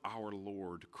for our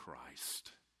Lord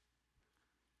Christ?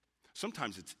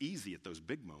 Sometimes it's easy at those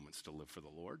big moments to live for the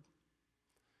Lord.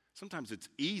 Sometimes it's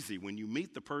easy when you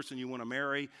meet the person you want to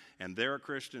marry and they're a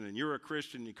Christian and you're a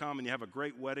Christian, you come and you have a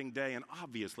great wedding day, and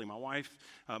obviously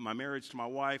my marriage to my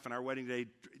wife and our wedding day,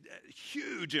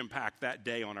 huge impact that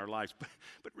day on our lives,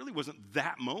 but really wasn't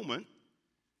that moment.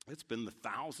 It's been the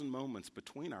 1,000 moments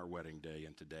between our wedding day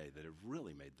and today that have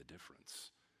really made the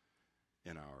difference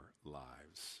in our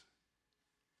lives.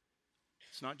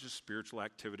 It's not just spiritual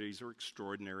activities or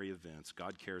extraordinary events.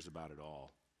 God cares about it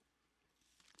all.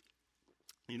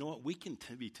 You know what? We can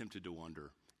be tempted to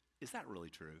wonder, is that really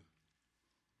true?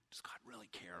 Does God really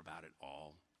care about it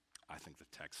all? I think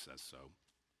the text says so.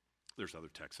 There's other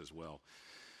texts as well.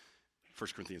 1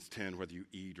 Corinthians 10, whether you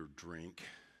eat or drink,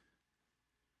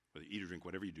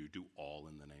 whatever you do, do all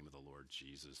in the name of the Lord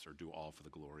Jesus, or do all for the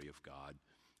glory of God.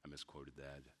 I misquoted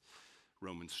that.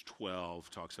 Romans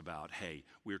 12 talks about, hey,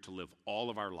 we're to live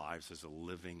all of our lives as a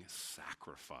living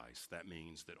sacrifice. That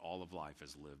means that all of life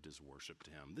is lived as worship to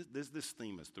him. This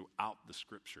theme is throughout the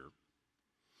scripture.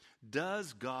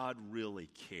 Does God really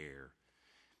care?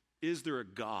 Is there a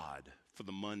God for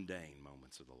the mundane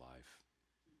moments of the life?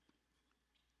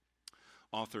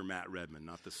 Author Matt Redman,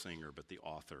 not the singer, but the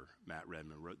author, Matt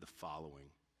Redman, wrote the following.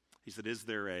 He said, is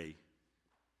there a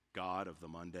God of the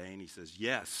mundane? He says,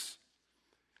 yes.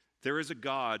 There is a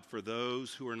God for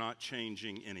those who are not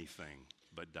changing anything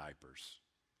but diapers.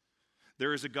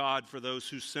 There is a God for those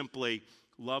who simply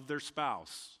love their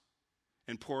spouse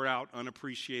and pour out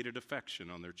unappreciated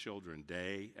affection on their children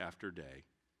day after day.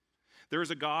 There is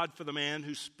a God for the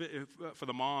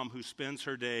mom who spends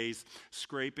her days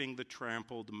scraping the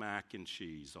trampled mac and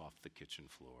cheese off the kitchen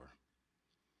floor.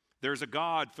 There's a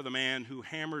God for the man who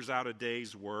hammers out a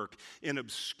day's work in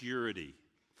obscurity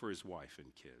for his wife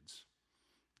and kids.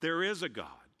 There is a God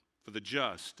for the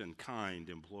just and kind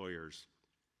employers.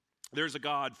 There's a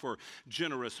God for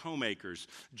generous homemakers,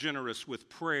 generous with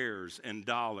prayers and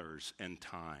dollars and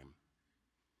time.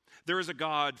 There is a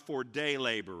God for day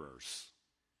laborers,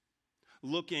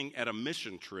 looking at a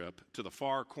mission trip to the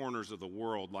far corners of the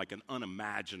world like an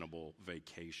unimaginable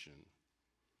vacation.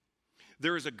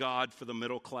 There is a God for the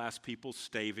middle-class people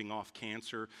staving off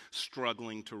cancer,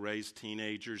 struggling to raise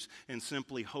teenagers, and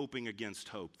simply hoping against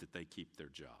hope that they keep their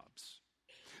jobs.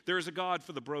 There is a God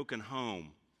for the broken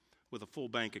home with a full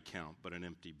bank account but an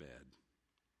empty bed.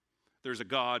 There's a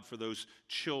God for those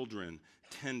children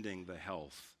tending the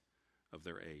health of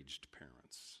their aged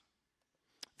parents.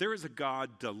 There is a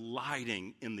God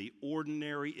delighting in the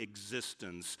ordinary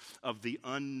existence of the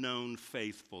unknown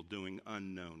faithful doing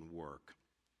unknown work.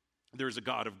 There is a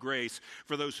God of grace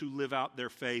for those who live out their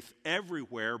faith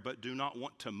everywhere but do not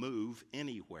want to move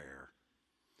anywhere.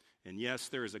 And yes,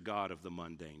 there is a God of the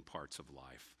mundane parts of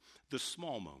life, the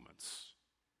small moments.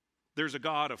 There's a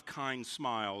God of kind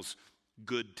smiles,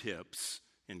 good tips,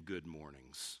 and good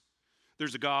mornings.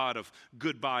 There's a God of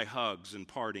goodbye hugs and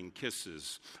parting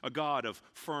kisses, a God of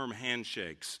firm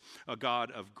handshakes, a God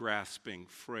of grasping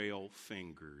frail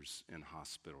fingers in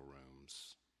hospital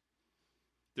rooms.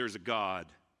 There's a God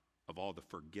of all the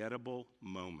forgettable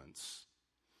moments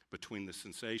between the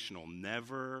sensational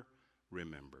never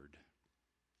remembered.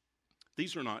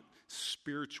 These are not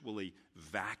spiritually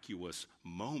vacuous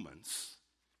moments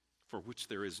for which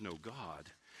there is no God.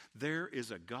 There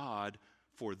is a God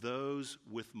for those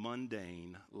with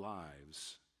mundane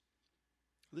lives.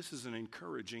 This is an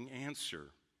encouraging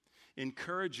answer.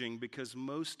 Encouraging because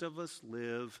most of us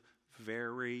live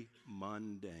very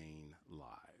mundane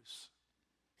lives.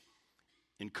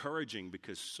 encouraging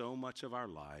because so much of our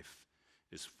life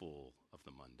is full of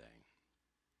the mundane.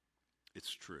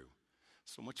 It's true.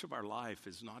 So much of our life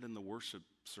is not in the worship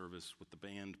service with the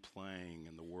band playing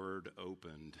and the word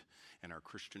opened and our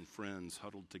Christian friends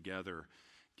huddled together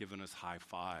giving us high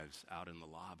fives out in the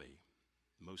lobby.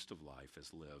 Most of life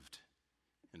is lived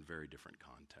in very different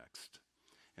context.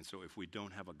 And so if we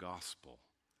don't have a gospel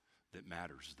that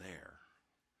matters there,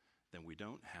 then we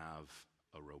don't have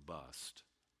a robust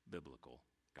biblical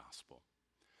gospel.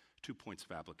 2 points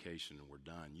of application and we're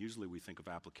done. Usually we think of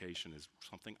application as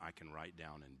something I can write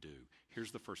down and do.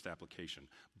 Here's the first application.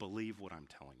 Believe what I'm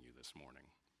telling you this morning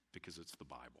because it's the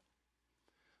Bible.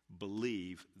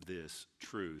 Believe this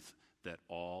truth that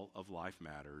all of life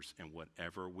matters and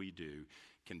whatever we do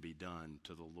can be done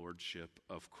to the lordship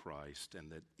of Christ,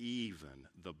 and that even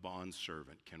the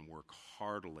bondservant can work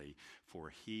heartily for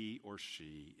he or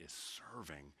she is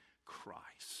serving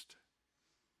Christ.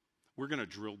 We're going to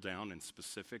drill down in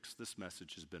specifics. This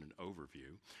message has been an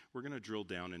overview. We're going to drill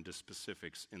down into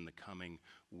specifics in the coming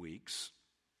weeks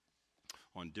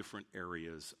on different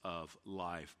areas of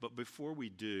life. But before we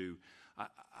do,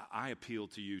 I appeal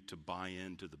to you to buy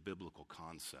into the biblical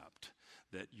concept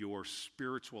that your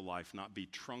spiritual life not be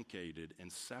truncated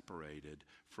and separated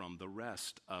from the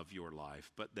rest of your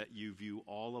life, but that you view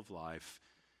all of life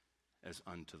as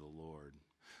unto the Lord.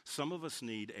 Some of us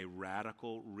need a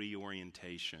radical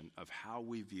reorientation of how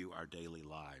we view our daily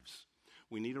lives.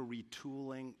 We need a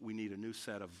retooling. We need a new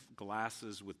set of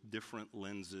glasses with different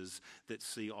lenses that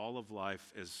see all of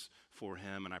life as for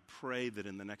Him. And I pray that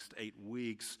in the next 8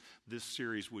 weeks, this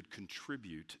series would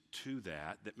contribute to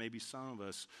that maybe some of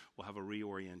us will have a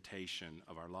reorientation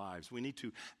of our lives. We need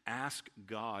to ask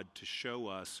God to show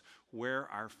us where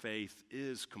our faith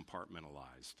is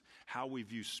compartmentalized, how we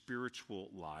view spiritual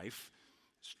life,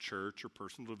 as church or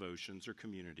personal devotions or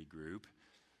community group.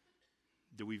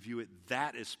 Do we view it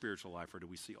that as spiritual life, or do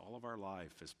we see all of our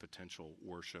life as potential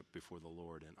worship before the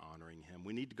Lord and honoring Him?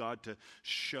 We need God to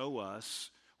show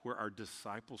us where our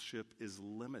discipleship is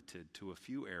limited to a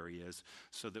few areas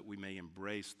so that we may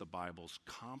embrace the Bible's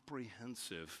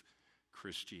comprehensive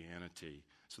Christianity,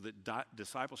 so that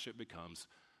discipleship becomes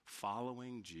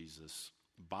following Jesus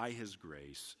by His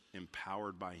grace,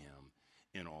 empowered by Him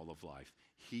in all of life.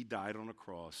 He died on a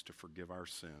cross to forgive our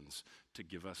sins, to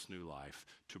give us new life,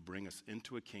 to bring us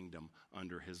into a kingdom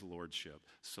under His lordship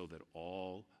so that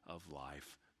all of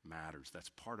life matters. That's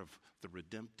part of the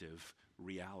redemptive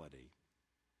reality.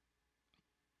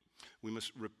 We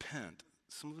must repent.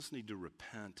 Some of us need to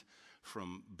repent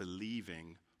from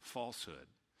believing falsehood.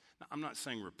 Now, I'm not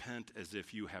saying repent as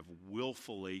if you have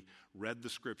willfully read the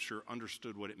scripture,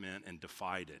 understood what it meant, and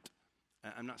defied it.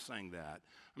 I'm not saying that.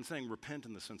 I'm saying repent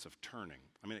in the sense of turning.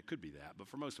 I mean, it could be that, but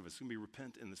for most of us, it's going to be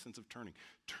repent in the sense of turning.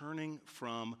 Turning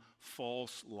from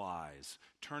false lies,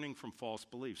 turning from false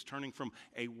beliefs, turning from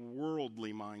a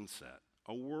worldly mindset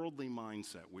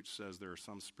which says there are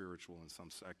some spiritual and some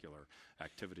secular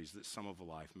activities, that some of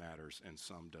life matters and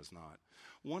some does not.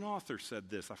 One author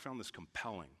said this, I found this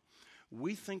compelling.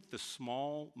 We think the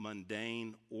small,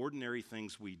 mundane, ordinary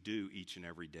things we do each and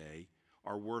every day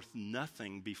are worth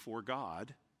nothing before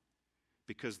God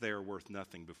because they are worth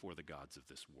nothing before the gods of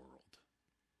this world.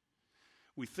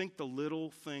 We think the little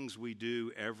things we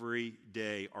do every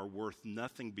day are worth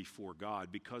nothing before God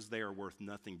because they are worth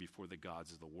nothing before the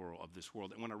gods of this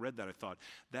world. And when I read that, I thought,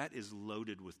 that is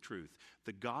loaded with truth.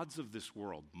 The gods of this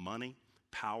world, money,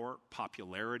 power,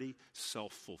 popularity,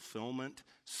 self-fulfillment,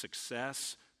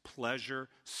 success, pleasure,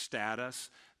 status,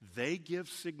 they give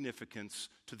significance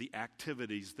to the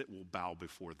activities that will bow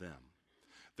before them.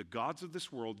 The gods of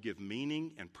this world give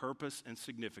meaning and purpose and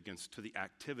significance to the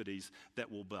activities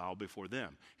that will bow before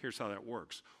them. Here's how that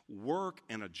works. Work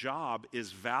and a job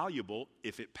is valuable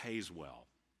if it pays well.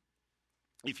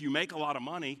 If you make a lot of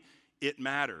money, it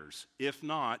matters. If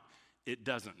not, it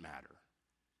doesn't matter.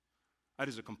 That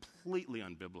is a completely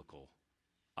unbiblical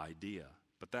idea.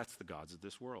 But that's the gods of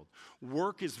this world.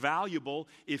 Work is valuable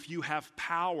if you have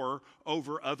power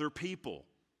over other people.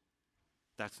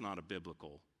 That's not a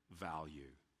biblical value.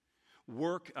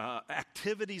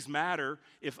 Activities matter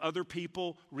if other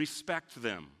people respect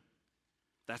them.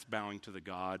 That's bowing to the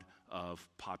god of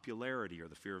popularity or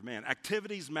the fear of man.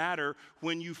 Activities matter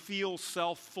when you feel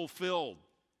self-fulfilled.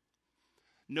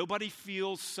 Nobody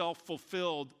feels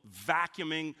self-fulfilled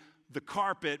vacuuming the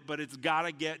carpet, but it's got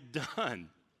to get done.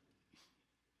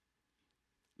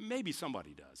 Maybe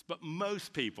somebody does, but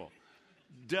most people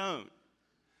don't.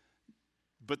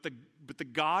 But the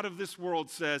God of this world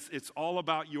says it's all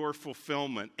about your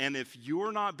fulfillment. And if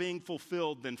you're not being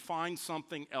fulfilled, then find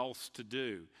something else to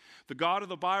do. The God of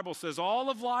the Bible says all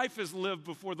of life is lived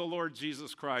before the Lord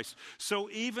Jesus Christ. So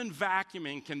even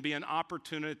vacuuming can be an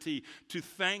opportunity to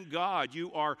thank God.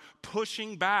 You are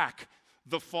pushing back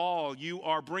the fall. You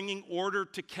are bringing order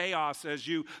to chaos as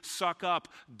you suck up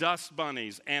dust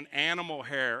bunnies and animal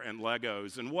hair and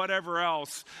Legos and whatever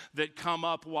else that come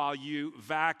up while you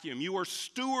vacuum. You are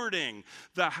stewarding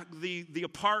the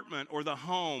apartment or the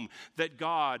home that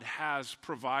God has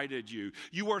provided you.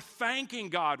 You are thanking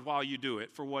God while you do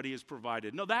it for what He has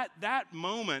provided. No, that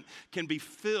moment can be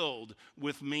filled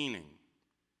with meaning.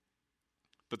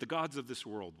 But the gods of this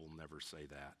world will never say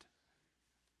that.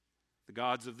 The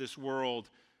gods of this world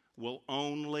will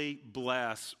only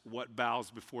bless what bows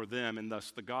before them, and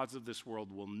thus the gods of this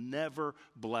world will never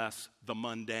bless the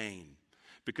mundane.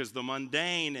 Because the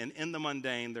mundane, and in the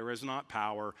mundane, there is not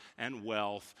power and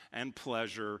wealth and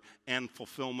pleasure and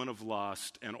fulfillment of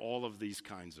lust and all of these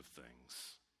kinds of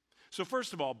things. So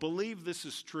first of all, believe this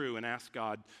is true and ask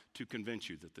God to convince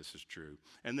you that this is true.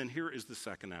 And then here is the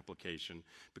second application,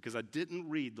 because I didn't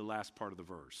read the last part of the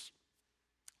verse.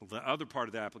 The other part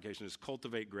of the application is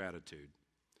cultivate gratitude.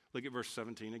 Look at verse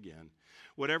 17 again.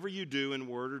 Whatever you do in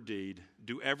word or deed,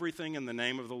 do everything in the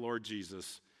name of the Lord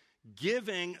Jesus,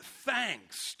 giving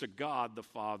thanks to God the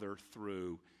Father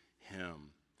through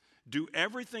Him. Do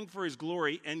everything for His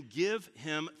glory and give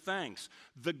Him thanks.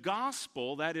 The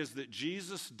gospel, that is that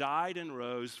Jesus died and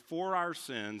rose for our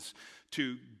sins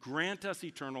to grant us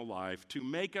eternal life, to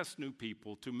make us new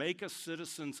people, to make us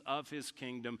citizens of His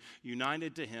kingdom,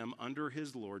 united to Him under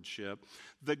His lordship.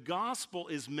 The gospel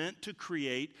is meant to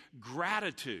create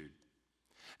gratitude.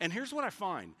 And here's what I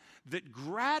find, that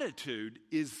gratitude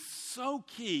is so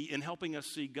key in helping us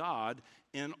see God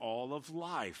in all of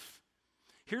life.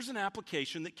 Here's an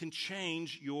application that can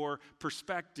change your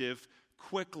perspective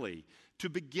quickly. To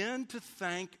begin to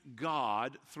thank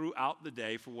God throughout the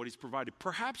day for what He's provided.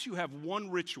 Perhaps you have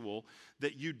one ritual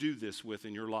that you do this with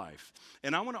in your life.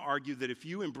 And I want to argue that if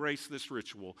you embrace this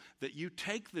ritual, that you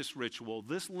take this ritual,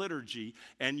 this liturgy,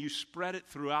 and you spread it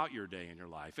throughout your day in your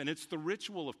life. And it's the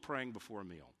ritual of praying before a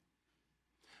meal.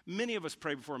 Many of us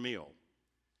pray before a meal.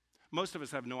 Most of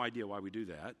us have no idea why we do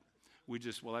that. We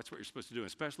just, well, that's what you're supposed to do,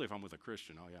 especially if I'm with a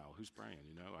Christian. Oh, yeah, well, who's praying?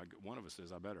 You know, one of us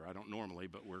says, I better. I don't normally,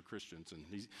 but we're Christians, and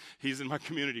he's in my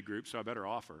community group, so I better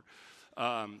offer.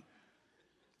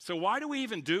 So why do we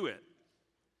even do it?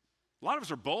 A lot of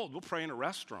us are bold. We'll pray in a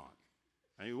restaurant.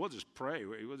 I mean, we'll just pray.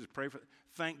 We'll just pray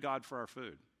thank God for our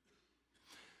food.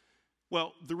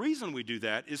 Well, the reason we do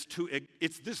that is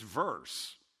it's this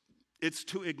verse. It's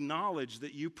to acknowledge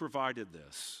that you provided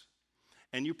this,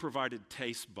 and you provided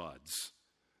taste buds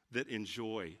that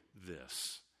enjoy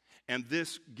this. And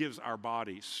this gives our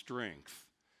body strength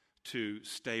to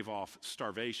stave off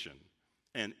starvation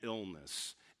and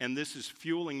illness. And this is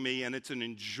fueling me, and it's an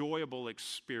enjoyable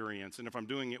experience. And if I'm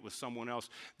doing it with someone else,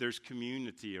 there's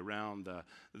community around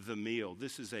the meal.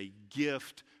 This is a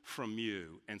gift from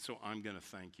you, and so I'm going to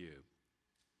thank you.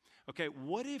 Okay,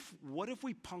 what if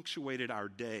we punctuated our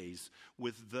days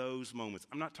with those moments?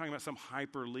 I'm not talking about some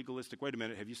hyper legalistic, wait a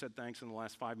minute, have you said thanks in the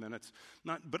last 5 minutes?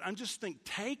 But I'm just thinking,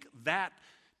 take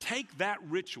that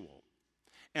ritual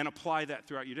and apply that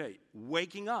throughout your day.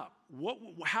 Waking up.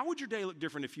 How would your day look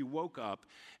different if you woke up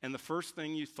and the first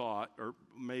thing you thought, or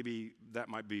maybe that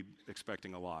might be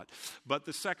expecting a lot, but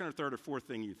the second or third or fourth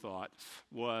thing you thought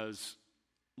was,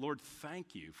 Lord,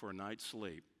 thank you for a night's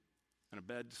sleep and a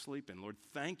bed to sleep in. Lord,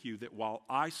 thank you that while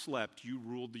I slept, you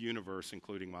ruled the universe,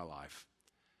 including my life.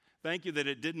 Thank you that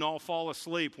it didn't all fall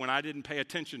asleep when I didn't pay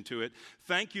attention to it.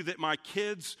 Thank you that my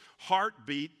kid's heart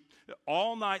beat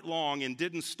all night long and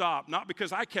didn't stop, not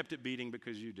because I kept it beating,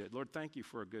 because you did. Lord, thank you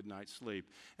for a good night's sleep.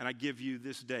 And I give you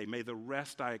this day. May the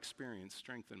rest I experience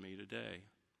strengthen me today.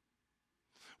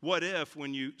 What if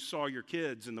when you saw your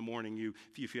kids in the morning,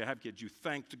 if you have kids, you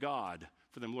thanked God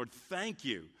for them? Lord, thank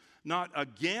you. Not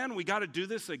again, we got to do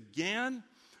this again?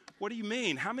 What do you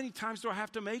mean? How many times do I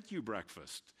have to make you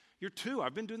breakfast? You're 2.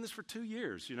 I've been doing this for 2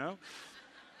 years, you know.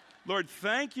 Lord,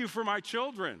 thank you for my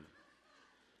children.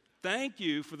 Thank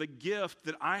you for the gift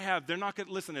that I have. They're not going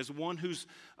to, listen, as one who's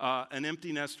an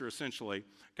empty nester, essentially,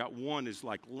 got one is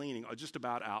like leaning just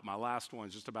about out. My last one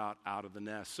is just about out of the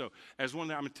nest. So as one,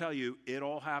 I'm going to tell you, it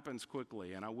all happens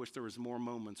quickly, and I wish there was more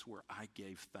moments where I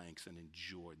gave thanks and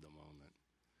enjoyed the moment.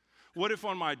 What if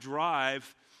on my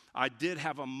drive, I did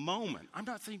have a moment? I'm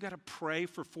not saying you got to pray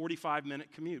for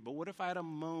 45-minute commute, but what if I had a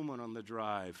moment on the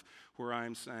drive where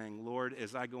I'm saying, Lord,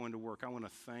 as I go into work, I want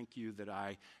to thank you that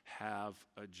I have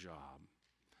a job.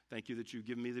 Thank you that you've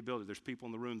given me the ability. There's people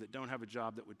in the room that don't have a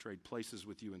job that would trade places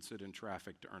with you and sit in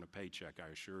traffic to earn a paycheck,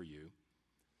 I assure you.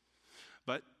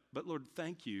 But Lord,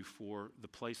 thank you for the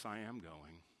place I am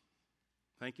going.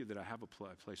 Thank you that I have a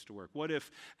place to work. What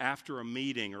if after a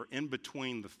meeting or in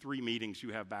between the 3 meetings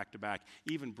you have back to back,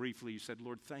 even briefly you said,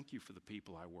 Lord, thank you for the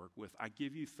people I work with. I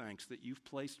give you thanks that you've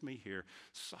placed me here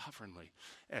sovereignly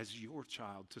as your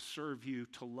child to serve you,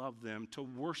 to love them, to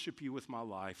worship you with my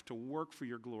life, to work for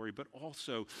your glory, but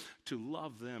also to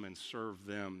love them and serve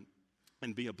them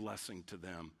and be a blessing to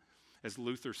them. As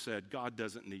Luther said, God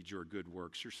doesn't need your good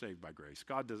works. You're saved by grace.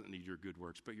 God doesn't need your good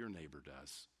works, but your neighbor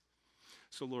does.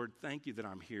 So, Lord, thank you that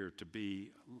I'm here to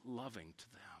be loving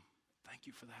to them. Thank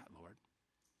you for that, Lord.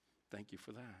 Thank you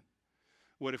for that.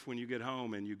 What if when you get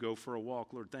home and you go for a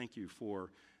walk, Lord, thank you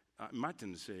for, my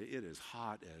tendency to say it is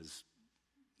hot as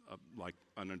like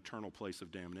an eternal place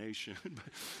of damnation.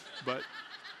 but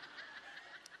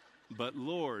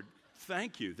Lord,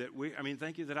 thank you that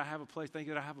thank you that I have a place. Thank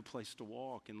you that I have a place to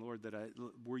walk. And Lord,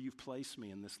 where you've placed me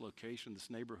in this location,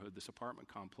 this neighborhood, this apartment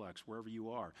complex, wherever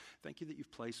you are, thank you that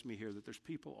you've placed me here, that there's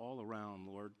people all around,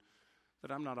 Lord,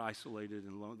 that I'm not isolated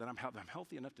and alone, that I'm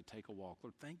healthy enough to take a walk.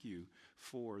 Lord, thank you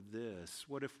for this.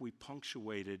 What if we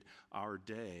punctuated our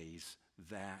days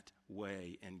that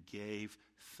way and gave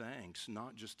thanks,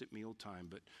 not just at mealtime,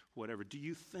 but whatever? Do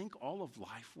you think all of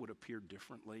life would appear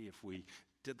differently if we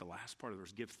did the last part of the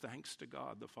verse, give thanks to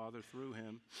God the Father through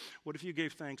him? What if you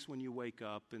gave thanks when you wake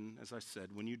up and, as I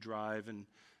said, when you drive and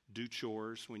do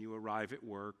chores, when you arrive at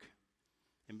work,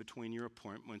 in between your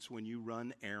appointments, when you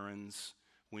run errands,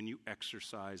 when you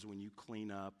exercise, when you clean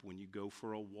up, when you go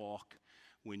for a walk,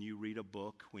 when you read a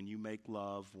book, when you make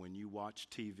love, when you watch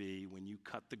TV, when you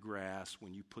cut the grass,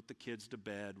 when you put the kids to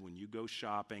bed, when you go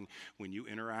shopping, when you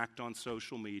interact on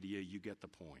social media, you get the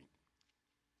point.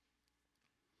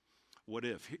 What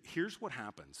if? Here's what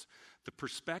happens. The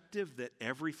perspective that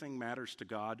everything matters to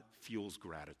God fuels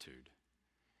gratitude.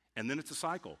 And then it's a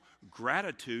cycle.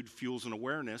 Gratitude fuels an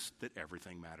awareness that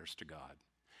everything matters to God.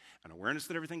 An awareness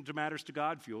that everything matters to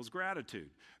God fuels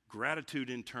gratitude. Gratitude,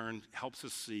 in turn, helps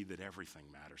us see that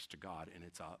everything matters to God. And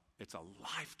it's a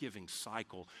life-giving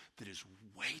cycle that is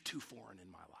way too foreign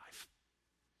in my life.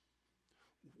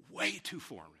 Way too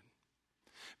foreign.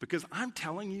 Because I'm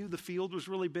telling you, the field was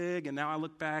really big, and now I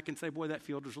look back and say, boy, that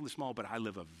field was really small, but I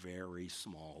live a very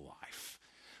small life,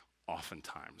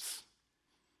 oftentimes.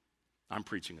 I'm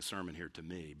preaching a sermon here to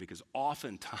me, because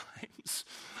oftentimes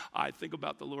I think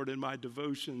about the Lord in my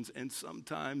devotions, and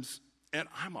sometimes, and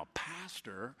I'm a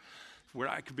pastor, where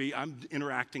I'm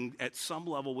interacting at some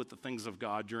level with the things of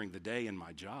God during the day in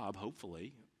my job,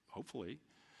 hopefully.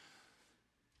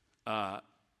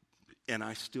 And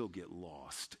I still get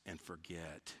lost and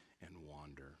forget and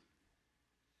wander.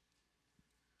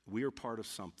 We are part of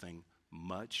something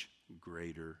much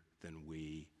greater than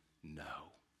we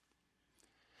know.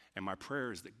 And my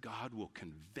prayer is that God will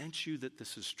convince you that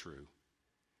this is true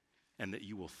and that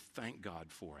you will thank God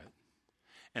for it.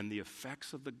 And the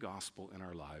effects of the gospel in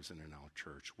our lives and in our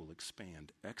church will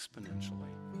expand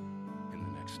exponentially in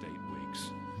the next 8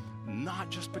 weeks. Not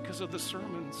just because of the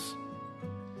sermons.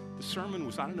 The sermon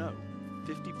was,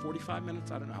 50, 45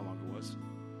 minutes? I don't know how long it was.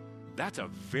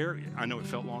 I know it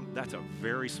felt long. That's a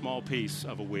very small piece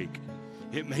of a week.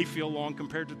 It may feel long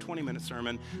compared to a 20-minute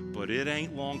sermon, but it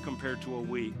ain't long compared to a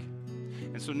week.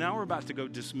 And so now we're about to go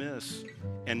dismiss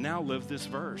and now live this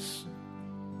verse.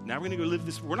 Now we're going to go live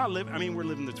this. We're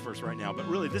living this verse right now, but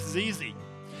really this is easy.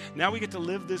 Now we get to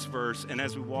live this verse, and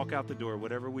as we walk out the door,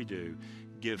 whatever we do,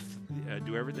 do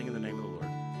everything in the name of the Lord,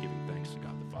 giving thanks to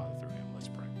God the Father through him. Let's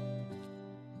pray.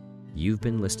 You've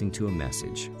been listening to a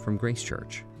message from Grace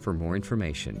Church. For more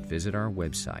information, visit our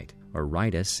website or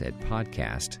write us at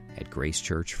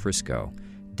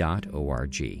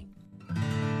podcast@gracechurchfrisco.org.